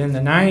it, but in the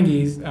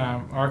 90s,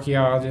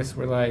 archaeologists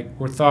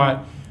were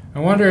thought, I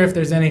wonder if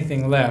there's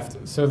anything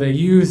left. So they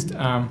used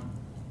a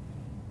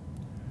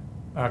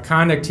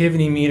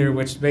conductivity meter,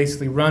 which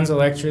basically runs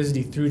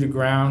electricity through the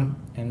ground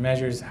and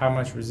measures how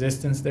much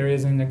resistance there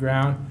is in the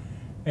ground.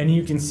 And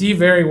you can see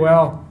very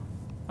well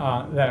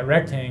that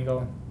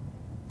rectangle,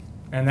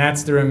 and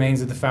that's the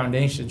remains of the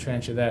foundation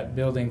trench of that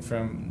building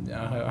from,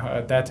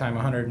 at that time,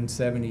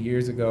 170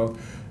 years ago.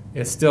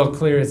 It's still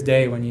clear as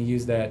day when you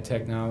use that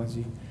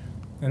technology.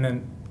 And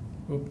then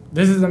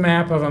this is a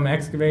map of them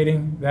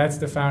excavating. That's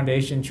the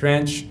foundation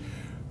trench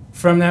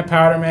from that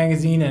powder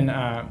magazine. And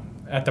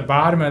at the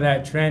bottom of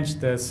that trench,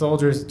 the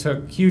soldiers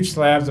took huge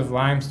slabs of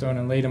limestone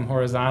and laid them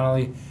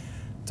horizontally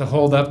to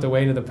hold up the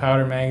weight of the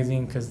powder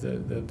magazine, because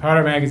the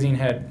powder magazine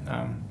had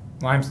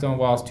limestone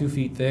walls 2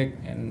 feet thick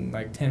and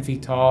like 10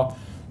 feet tall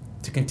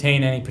to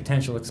contain any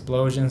potential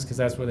explosions, because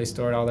that's where they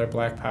stored all their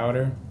black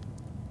powder.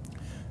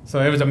 So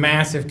it was a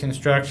massive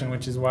construction,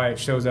 which is why it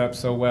shows up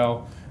so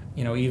well,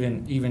 you know,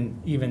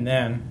 even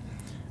then.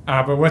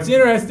 But what's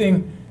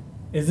interesting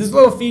is this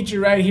little feature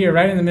right here,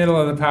 right in the middle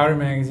of the powder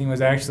magazine,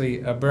 was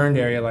actually a burned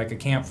area, like a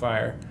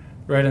campfire,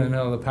 right in the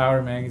middle of the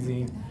powder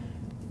magazine.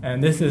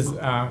 And this is an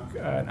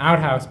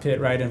outhouse pit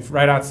right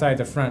outside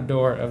the front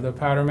door of the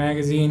powder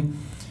magazine.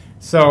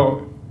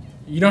 So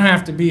you don't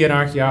have to be an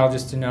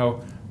archaeologist to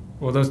know,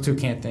 well, those two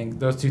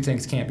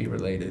things can't be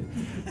related,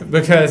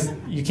 because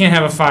you can't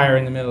have a fire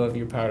in the middle of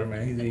your powder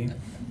magazine.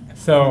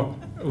 So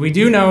we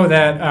do know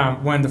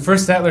that when the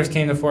first settlers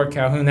came to Fort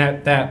Calhoun,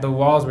 that the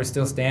walls were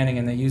still standing,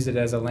 and they used it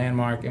as a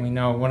landmark. And we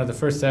know one of the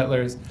first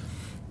settlers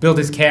built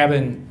his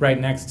cabin right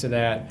next to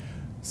that,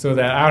 so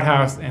that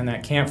outhouse and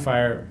that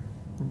campfire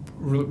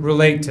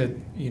relate to,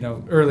 you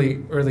know,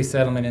 early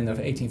settlement in the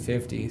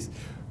 1850s.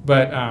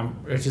 But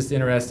it's just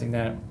interesting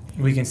that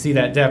we can see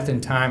that depth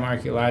in time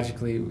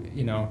archaeologically,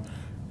 you know,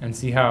 and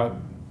see how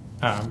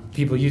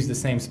people use the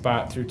same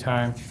spot through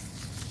time.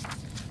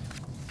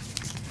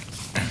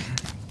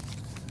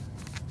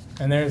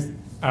 And there's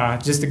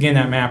just again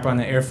that map on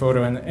the air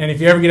photo. And if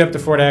you ever get up to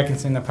Fort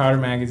Atkinson, the powder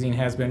magazine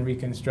has been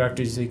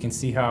reconstructed, so you can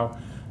see how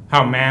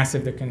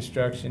massive the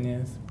construction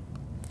is.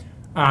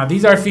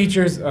 These are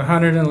features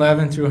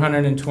 111 through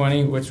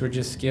 120, which were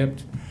just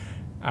skipped.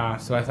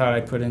 So I thought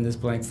I'd put in this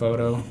blank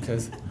photo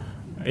because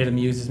it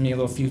amuses me, a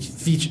little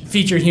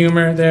feature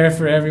humor there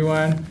for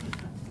everyone.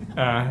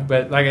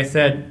 But like I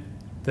said,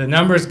 the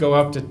numbers go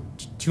up to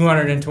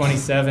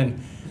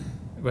 227,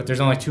 but there's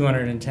only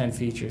 210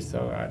 features,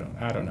 so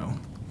I don't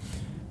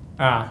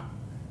know.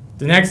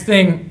 The next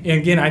thing,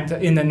 again,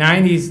 in the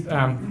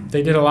 90s,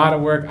 they did a lot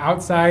of work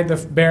outside the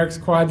barracks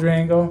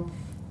quadrangle,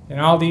 and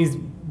all these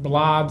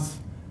blobs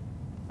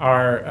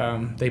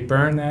they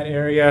burned that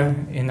area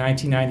in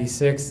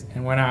 1996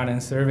 and went out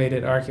and surveyed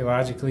it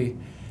archaeologically.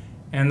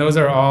 And those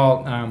are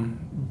all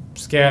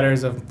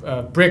scatters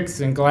of bricks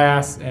and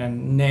glass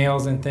and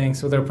nails and things,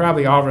 so they're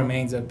probably all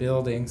remains of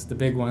buildings, the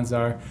big ones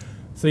are.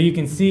 So you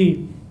can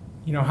see,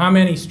 you know, how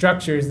many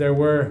structures there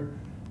were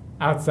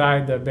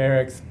outside the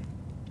barracks.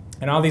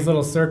 And all these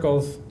little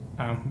circles,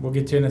 we'll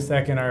get to in a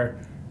second, are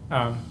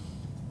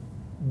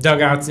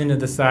dugouts into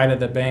the side of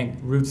the bank,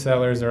 root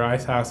cellars or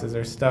ice houses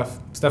or stuff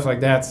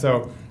like that.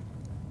 So,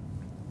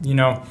 you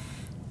know,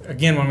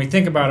 again, when we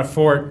think about a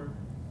Fort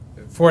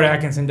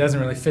Atkinson doesn't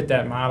really fit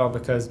that model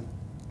because,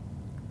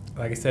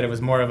 like I said, it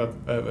was more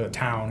of a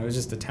town. It was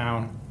just a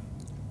town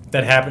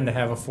that happened to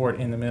have a fort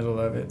in the middle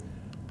of it.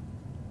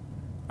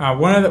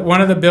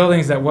 One of the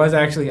buildings that was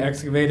actually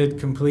excavated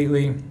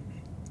completely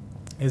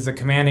is the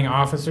commanding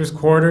officer's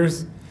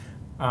quarters.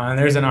 And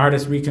there's an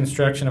artist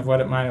reconstruction of what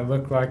it might have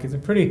looked like. It's a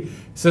pretty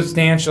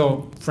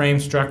substantial frame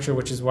structure,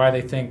 which is why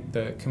they think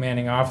the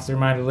commanding officer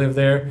might have lived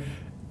there.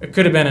 It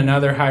could have been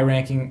another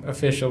high-ranking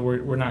official.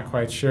 We're not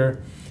quite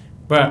sure.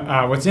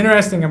 But what's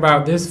interesting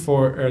about this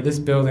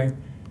building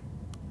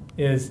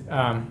is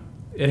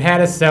it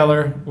had a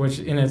cellar, which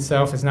in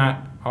itself is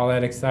not all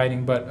that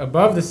exciting. But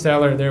above the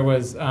cellar, there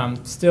was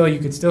you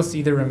could still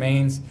see the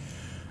remains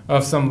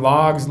of some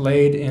logs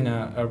laid in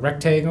a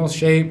rectangle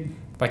shape,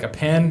 like a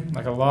pen,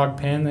 like a log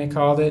pen they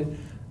called it.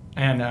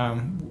 And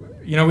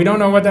you know, we don't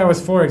know what that was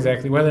for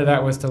exactly, whether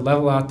that was to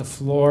level out the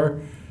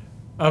floor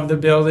of the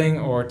building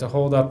or to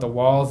hold up the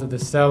walls of the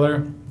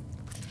cellar.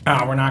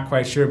 We're not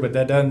quite sure, but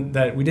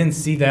we didn't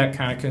see that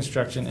kind of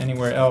construction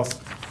anywhere else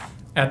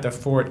at the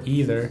fort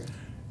either.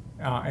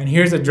 And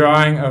here's a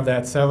drawing of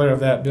that cellar of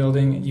that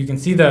building. You can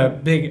see the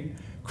big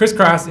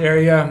crisscross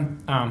area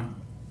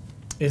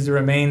is the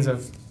remains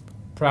of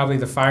probably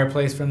the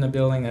fireplace from the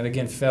building that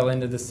again fell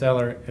into the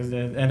cellar.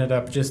 It ended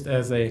up just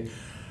as a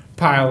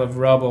pile of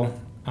rubble.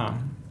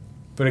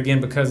 But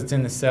again, because it's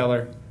in the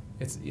cellar,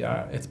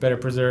 it's better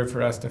preserved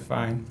for us to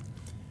find.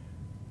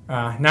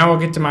 Now we'll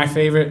get to my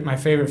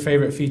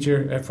favorite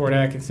feature at Fort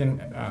Atkinson,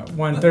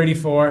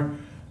 134.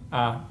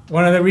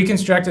 One of the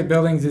reconstructed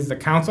buildings is the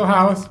council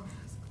house.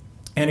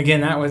 And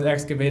again, that was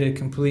excavated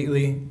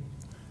completely.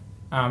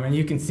 And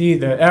you can see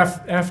the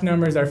F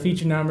numbers are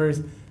feature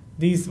numbers.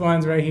 These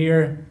ones right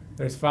here,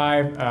 there's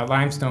 5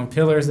 limestone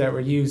pillars that were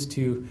used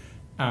to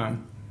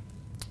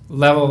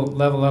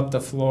level up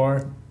the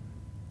floor.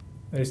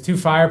 There's 2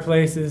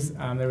 fireplaces.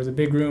 There was a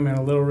big room and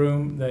a little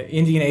room. The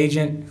Indian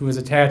agent who was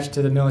attached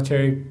to the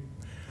military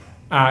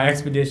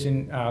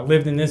expedition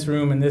lived in this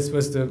room, and this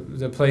was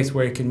the place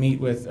where he could meet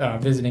with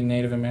visiting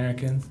Native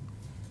Americans.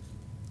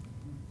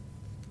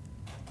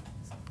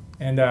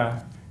 And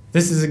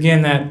this is,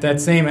 again, that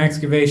same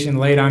excavation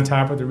laid on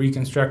top of the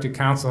reconstructed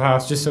council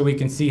house, just so we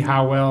can see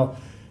how well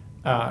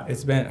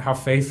how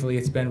faithfully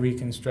it's been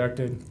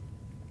reconstructed.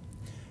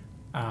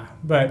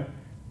 But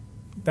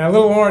that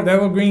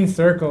little green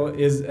circle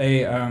is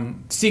a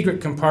secret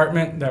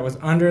compartment that was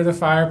under the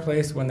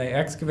fireplace when they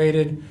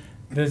excavated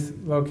this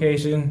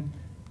location.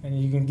 And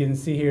you can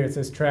see here it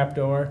says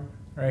trapdoor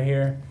right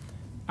here.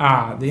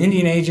 The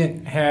Indian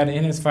agent had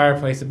in his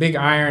fireplace a big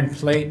iron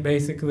plate,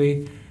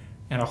 basically,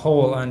 and a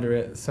hole under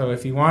it. So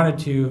if he wanted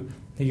to,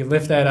 he could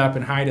lift that up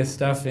and hide his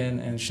stuff in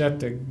and shut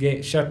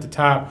the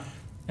top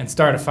and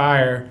start a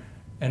fire,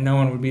 and no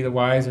one would be the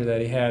wiser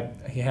that he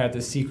had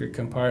this secret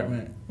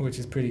compartment, which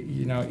is pretty,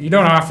 you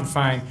don't often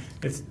find.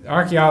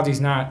 Archaeology's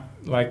not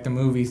like the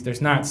movies.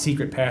 There's not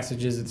secret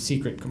passages and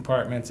secret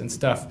compartments and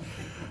stuff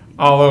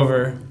all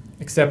over,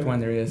 except when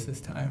there is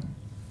this time.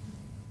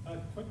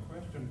 Quick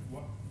question,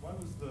 why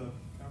was the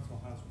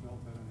council house built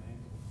at an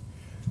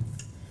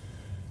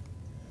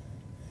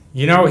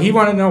angle? He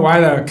wanted to know why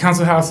the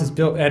council house is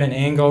built at an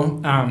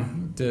angle.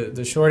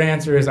 The short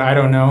answer is I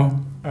don't know.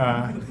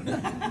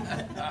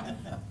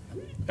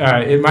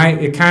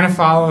 It kind of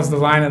follows the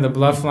line of the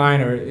bluff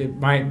line, or it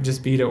might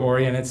just be to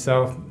orient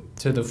itself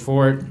to the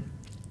fort.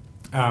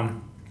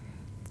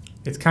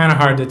 It's kind of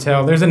hard to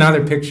tell. There's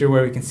another picture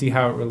where we can see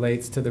how it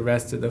relates to the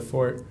rest of the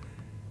fort.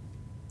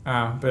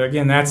 But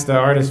again, that's the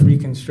artist's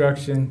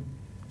reconstruction.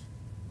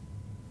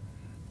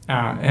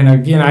 And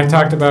again, I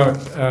talked about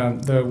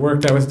the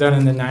work that was done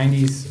in the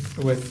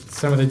 90s with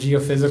some of the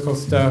geophysical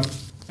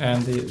stuff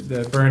and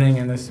the burning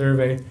and the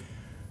survey.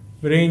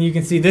 But again, you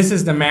can see this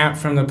is the map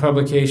from the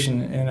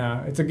publication,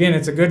 and it's a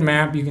good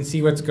map. You can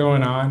see what's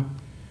going on.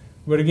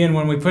 But again,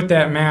 when we put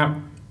that map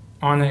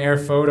on the air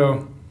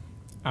photo,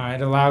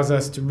 it allows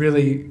us to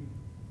really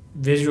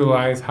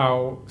visualize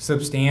how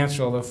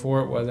substantial the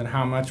fort was and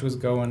how much was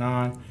going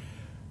on,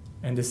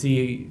 and to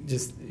see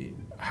just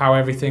how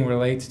everything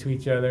relates to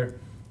each other.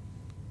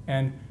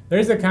 And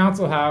there's a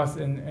council house,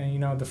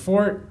 and the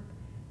fort,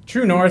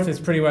 true north is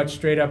pretty much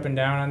straight up and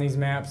down on these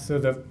maps, so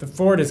the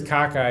fort is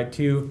cockeyed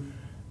too.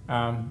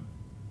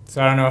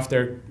 So I don't know if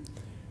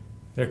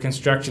their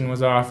construction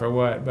was off or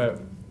what, but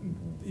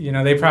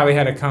they probably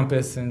had a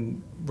compass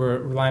and were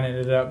lining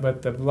it up.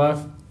 But the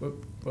bluff,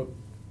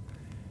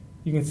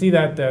 you can see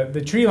that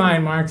the tree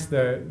line marks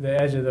the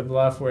edge of the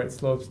bluff where it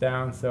slopes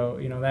down, so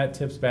that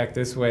tips back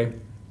this way.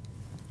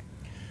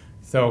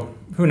 So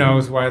who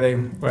knows why they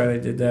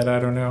did that? I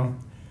don't know.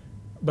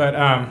 But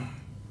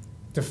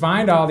to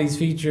find all these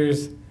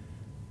features,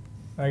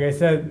 like I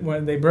said,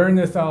 when they burned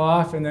this all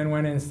off and then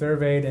went in and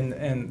surveyed,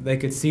 and they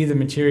could see the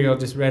material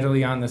just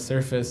readily on the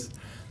surface.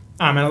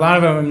 And a lot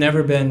of them have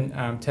never been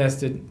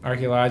tested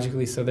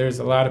archaeologically, so there's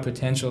a lot of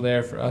potential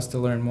there for us to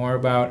learn more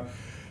about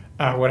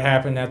what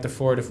happened at the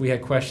fort if we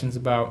had questions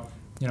about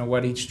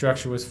what each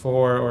structure was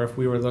for, or if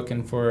we were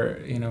looking for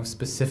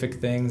specific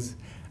things,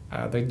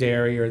 the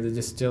dairy or the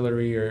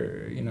distillery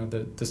or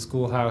the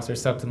schoolhouse or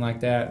something like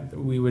that.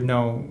 We would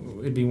know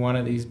it'd be one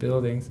of these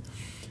buildings.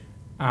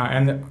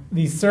 And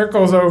these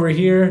circles over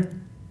here,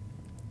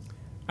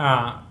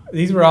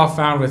 these were all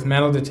found with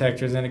metal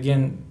detectors, and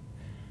again,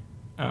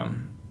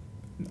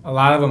 a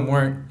lot of them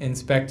weren't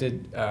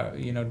inspected,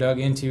 dug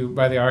into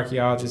by the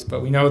archaeologists,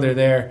 but we know they're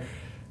there.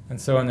 And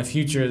so in the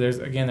future,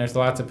 there's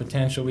lots of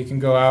potential. We can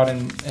go out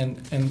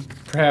and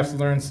perhaps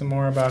learn some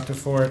more about the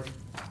fort.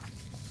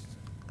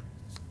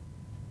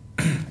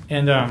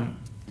 And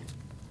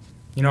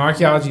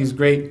archaeology is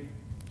great,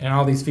 and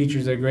all these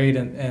features are great,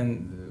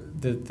 and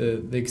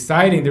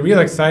the real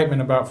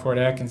excitement about Fort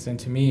Atkinson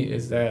to me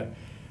is that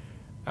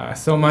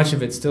so much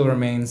of it still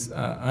remains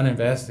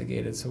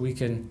uninvestigated. So we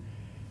can,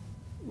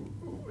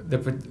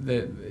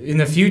 in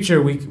the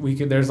future,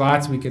 there's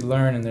lots we could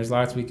learn, and there's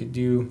lots we could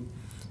do.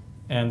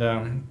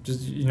 And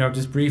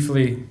just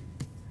briefly,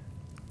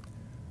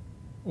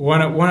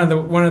 one of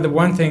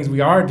the things we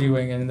are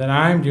doing and that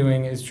I'm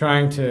doing is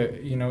trying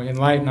to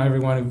enlighten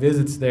everyone who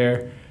visits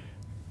there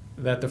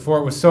that the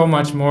fort was so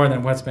much more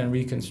than what's been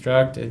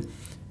reconstructed.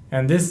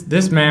 And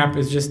this map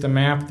is just a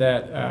map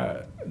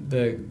that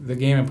the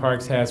Game and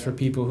Parks has for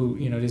people who,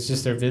 it's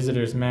just their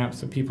visitors map,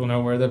 so people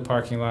know where the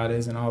parking lot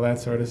is and all that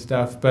sort of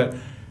stuff. But,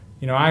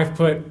 I've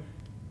put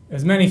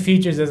as many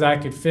features as I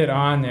could fit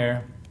on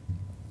there.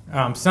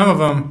 Some of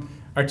them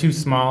are too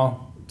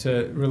small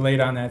to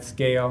relate on that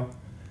scale,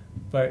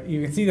 but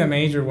you can see the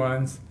major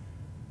ones.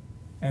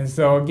 And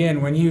so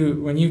again, when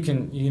you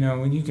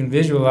can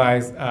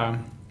visualize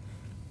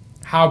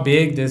how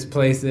big this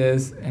place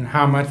is and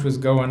how much was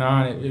going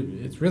on,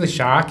 it's really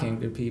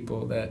shocking to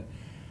people that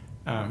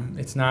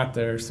it's not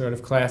their sort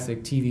of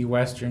classic TV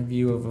Western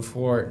view of a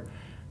fort.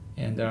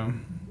 And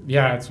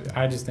yeah,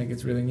 I just think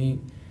it's really neat.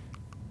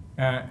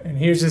 And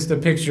here's just a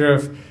picture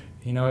of,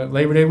 you know,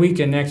 Labor Day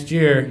weekend next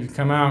year, you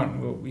come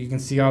out, you can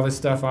see all this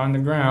stuff on the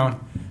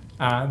ground.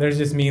 There's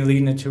just me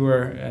leading a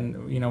tour,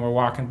 and, you know, we're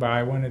walking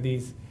by one of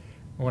these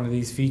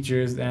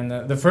features. And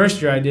the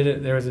first year I did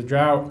it, there was a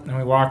drought, and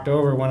we walked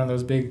over one of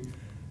those big,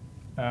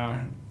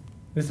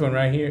 this one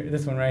right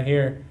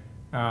here.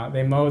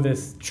 They mow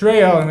this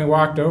trail, and we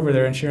walked over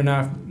there, and sure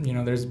enough, you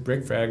know, there's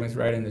brick fragments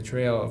right in the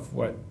trail of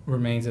what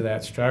remains of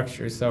that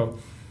structure. So,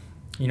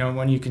 you know,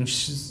 when you can,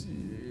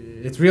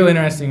 it's real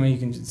interesting when you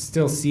can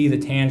still see the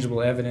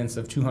tangible evidence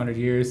of 200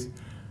 years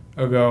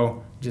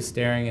ago just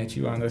staring at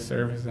you on the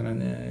surface,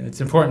 and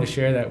it's important to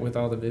share that with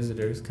all the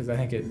visitors, because I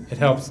think it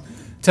helps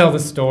tell the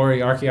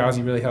story.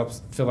 Archaeology really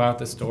helps fill out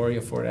the story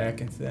of Fort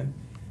Atkinson.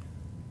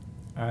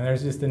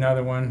 There's just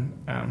another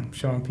one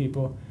showing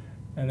people.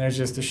 And there's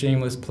just a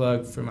shameless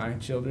plug for my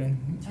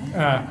children,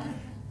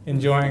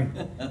 enjoying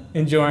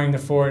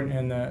the fort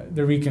and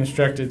the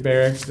reconstructed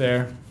barracks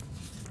there.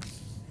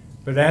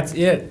 But that's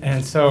it.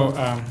 And so,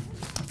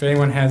 if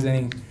anyone has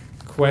any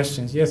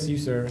questions, yes, you,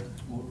 sir.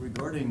 Well,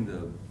 regarding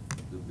the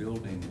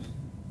buildings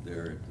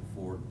there at the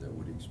fort that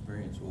would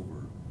experience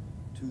over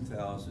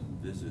 2,000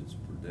 visits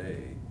per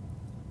day,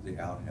 the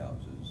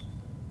outhouses,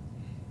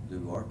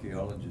 do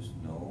archaeologists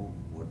know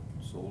what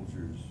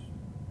soldiers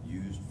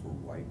used for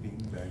wiping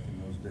back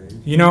in those days?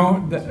 You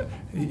know, the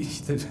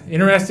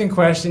interesting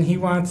question. He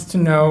wants to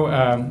know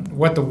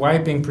what the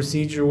wiping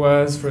procedure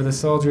was for the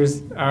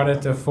soldiers out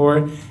at the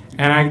fort.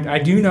 And I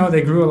do know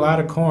they grew a lot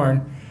of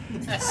corn.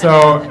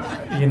 So,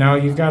 you know,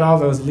 you've got all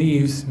those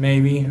leaves,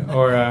 maybe,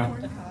 or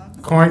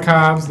corn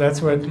cobs.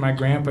 That's what my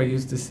grandpa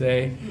used to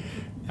say.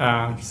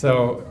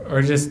 So,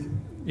 or just,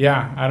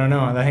 yeah, I don't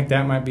know. I think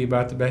that might be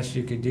about the best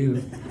you could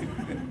do.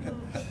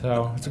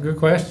 So, it's a good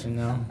question,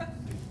 though.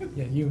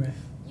 Yeah, you, man.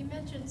 You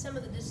mentioned some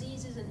of the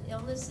diseases and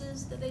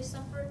illnesses that they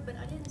suffered, but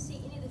I didn't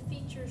see any of the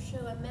features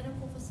show a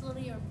medical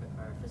facility or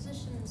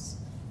physician's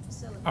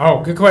facility.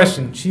 Oh, good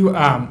question.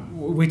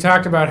 We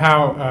talked about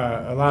how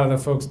a lot of the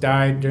folks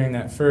died during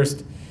that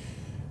first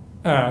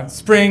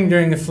spring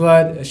during the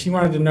flood. She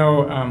wanted to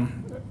know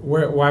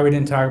why we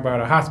didn't talk about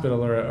a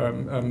hospital or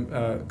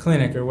a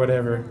clinic or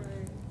whatever.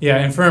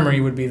 Yeah, infirmary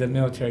would be the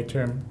military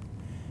term.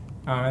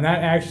 And that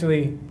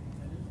actually,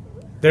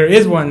 there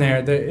is one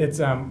there. There's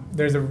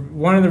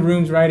one of the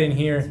rooms right in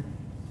here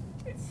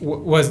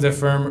was the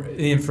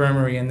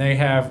infirmary, and they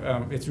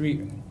have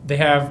they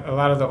have a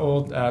lot of the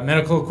old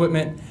medical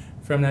equipment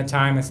from that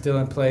time is still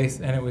in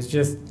place, and it was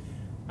just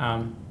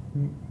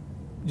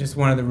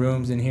one of the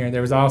rooms in here.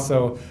 There was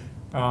also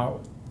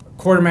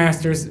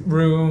quartermaster's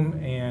room,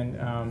 and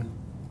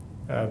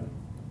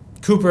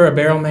Cooper, a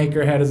barrel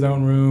maker, had his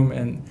own room,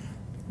 and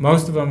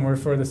most of them were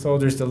for the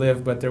soldiers to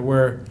live, but there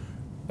were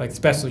like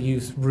special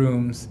use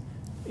rooms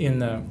in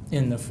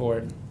the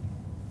fort.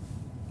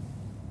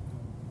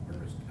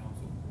 Where is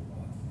Council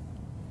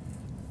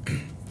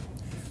Bluff?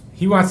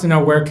 He wants to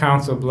know where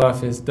Council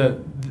Bluff is.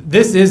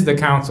 This is the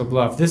Council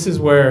Bluff. This is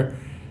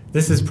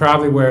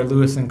probably where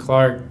Lewis and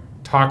Clark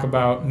talk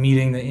about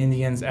meeting the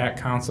Indians at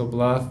Council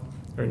Bluff,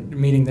 or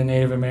meeting the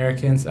Native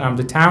Americans.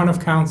 The town of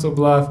Council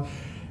Bluff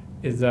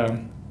is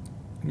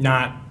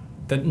not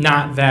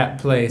that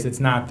place.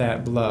 It's not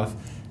that bluff.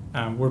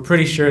 We're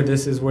pretty sure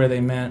this is where they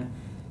met.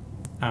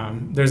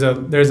 There's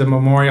a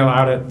memorial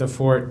out at the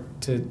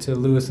fort to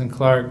Lewis and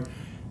Clark,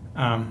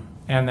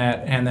 and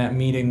that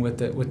meeting with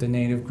the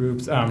native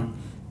groups.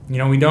 You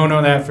know, we don't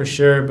know that for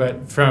sure,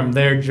 but from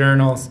their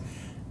journals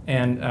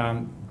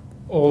and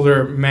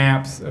older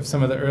maps of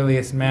some of the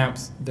earliest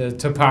maps, the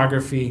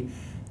topography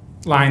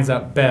lines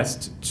up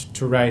best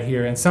to right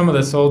here. And some of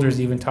the soldiers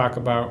even talk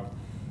about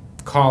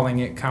calling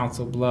it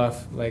Council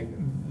Bluff, like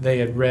they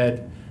had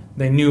read.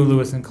 They knew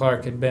Lewis and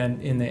Clark had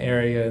been in the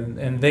area,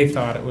 and they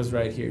thought it was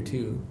right here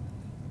too.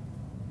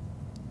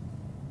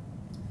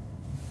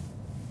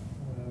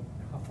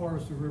 How far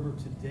is the river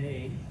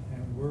today,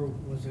 and where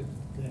was it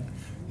then?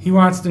 He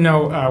wants to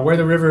know where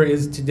the river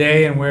is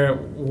today and where it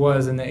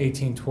was in the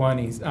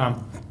 1820s.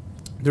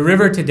 The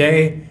river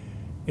today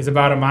is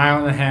about 1.5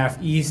 miles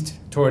east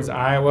towards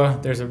Iowa.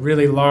 There's a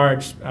really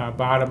large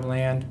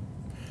bottomland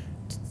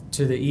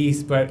to the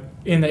east, but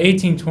in the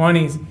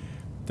 1820s,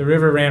 the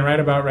river ran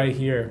right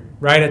here,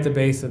 right at the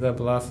base of the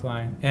bluff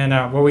line.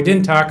 And what we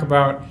didn't talk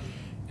about,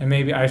 and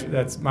maybe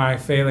that's my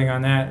failing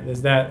on that,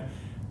 is that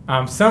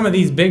some of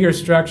these bigger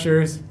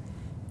structures,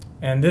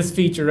 and this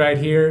feature right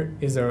here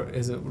is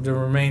the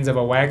remains of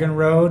a wagon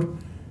road.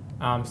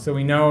 So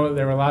we know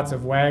there were lots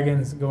of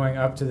wagons going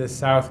up to the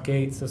south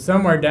gate. So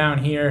somewhere down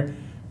here,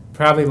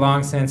 probably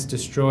long since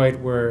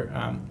destroyed, were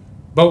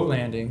boat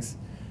landings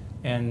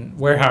and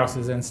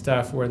warehouses and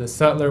stuff where the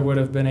sutler would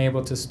have been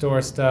able to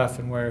store stuff,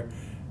 and where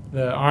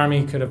the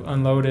Army could have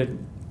unloaded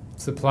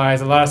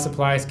supplies. A lot of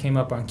supplies came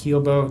up on keel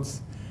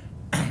boats,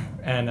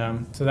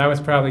 and so that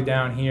was probably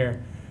down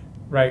here.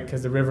 right,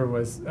 because the river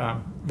was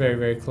very,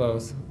 very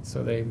close.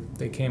 So they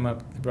came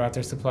up, they brought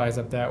their supplies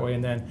up that way,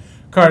 and then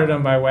carted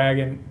them by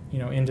wagon,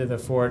 into the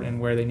fort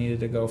and where they needed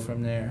to go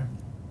from there.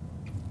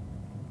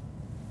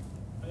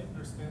 I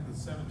understand the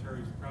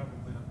cemetery is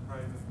probably on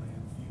private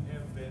land. Do you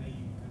have any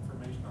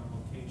information on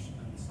location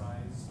and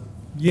size of?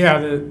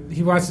 Yeah,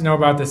 he wants to know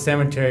about the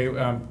cemetery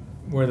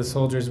where the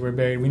soldiers were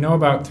buried. We know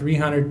about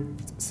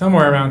 300,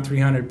 somewhere around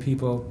 300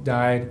 people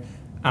died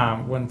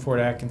when Fort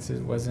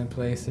Atkinson was in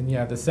place. And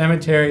yeah, the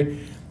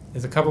cemetery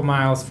is a couple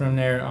miles from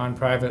there on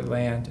private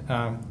land.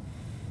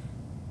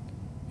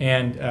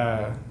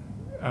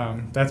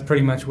 That's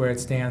pretty much where it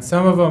stands.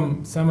 Some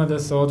of the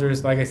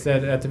soldiers, like I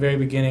said at the very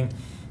beginning,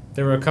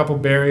 there were a couple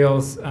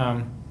burials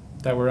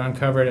that were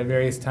uncovered at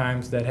various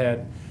times that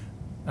had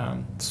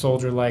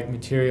soldier-like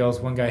materials.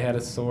 One guy had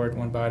a sword.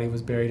 One body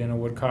was buried in a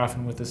wood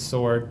coffin with a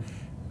sword,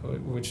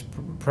 which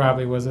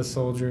probably was a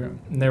soldier.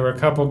 And there were a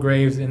couple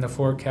graves in the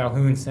Fort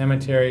Calhoun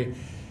Cemetery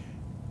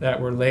that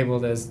were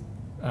labeled as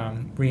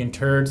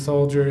reinterred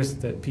soldiers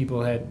that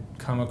people had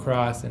come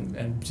across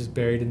and just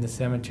buried in the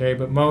cemetery.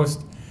 But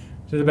most,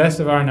 to the best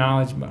of our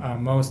knowledge,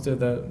 most of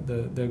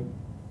the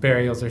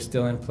burials are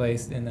still in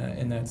place in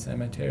that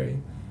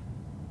cemetery.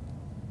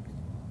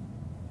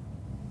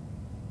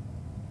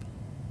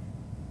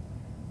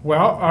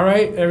 Well, all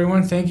right,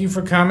 everyone, thank you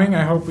for coming.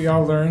 I hope we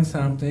all learned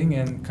something,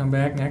 and come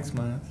back next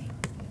month.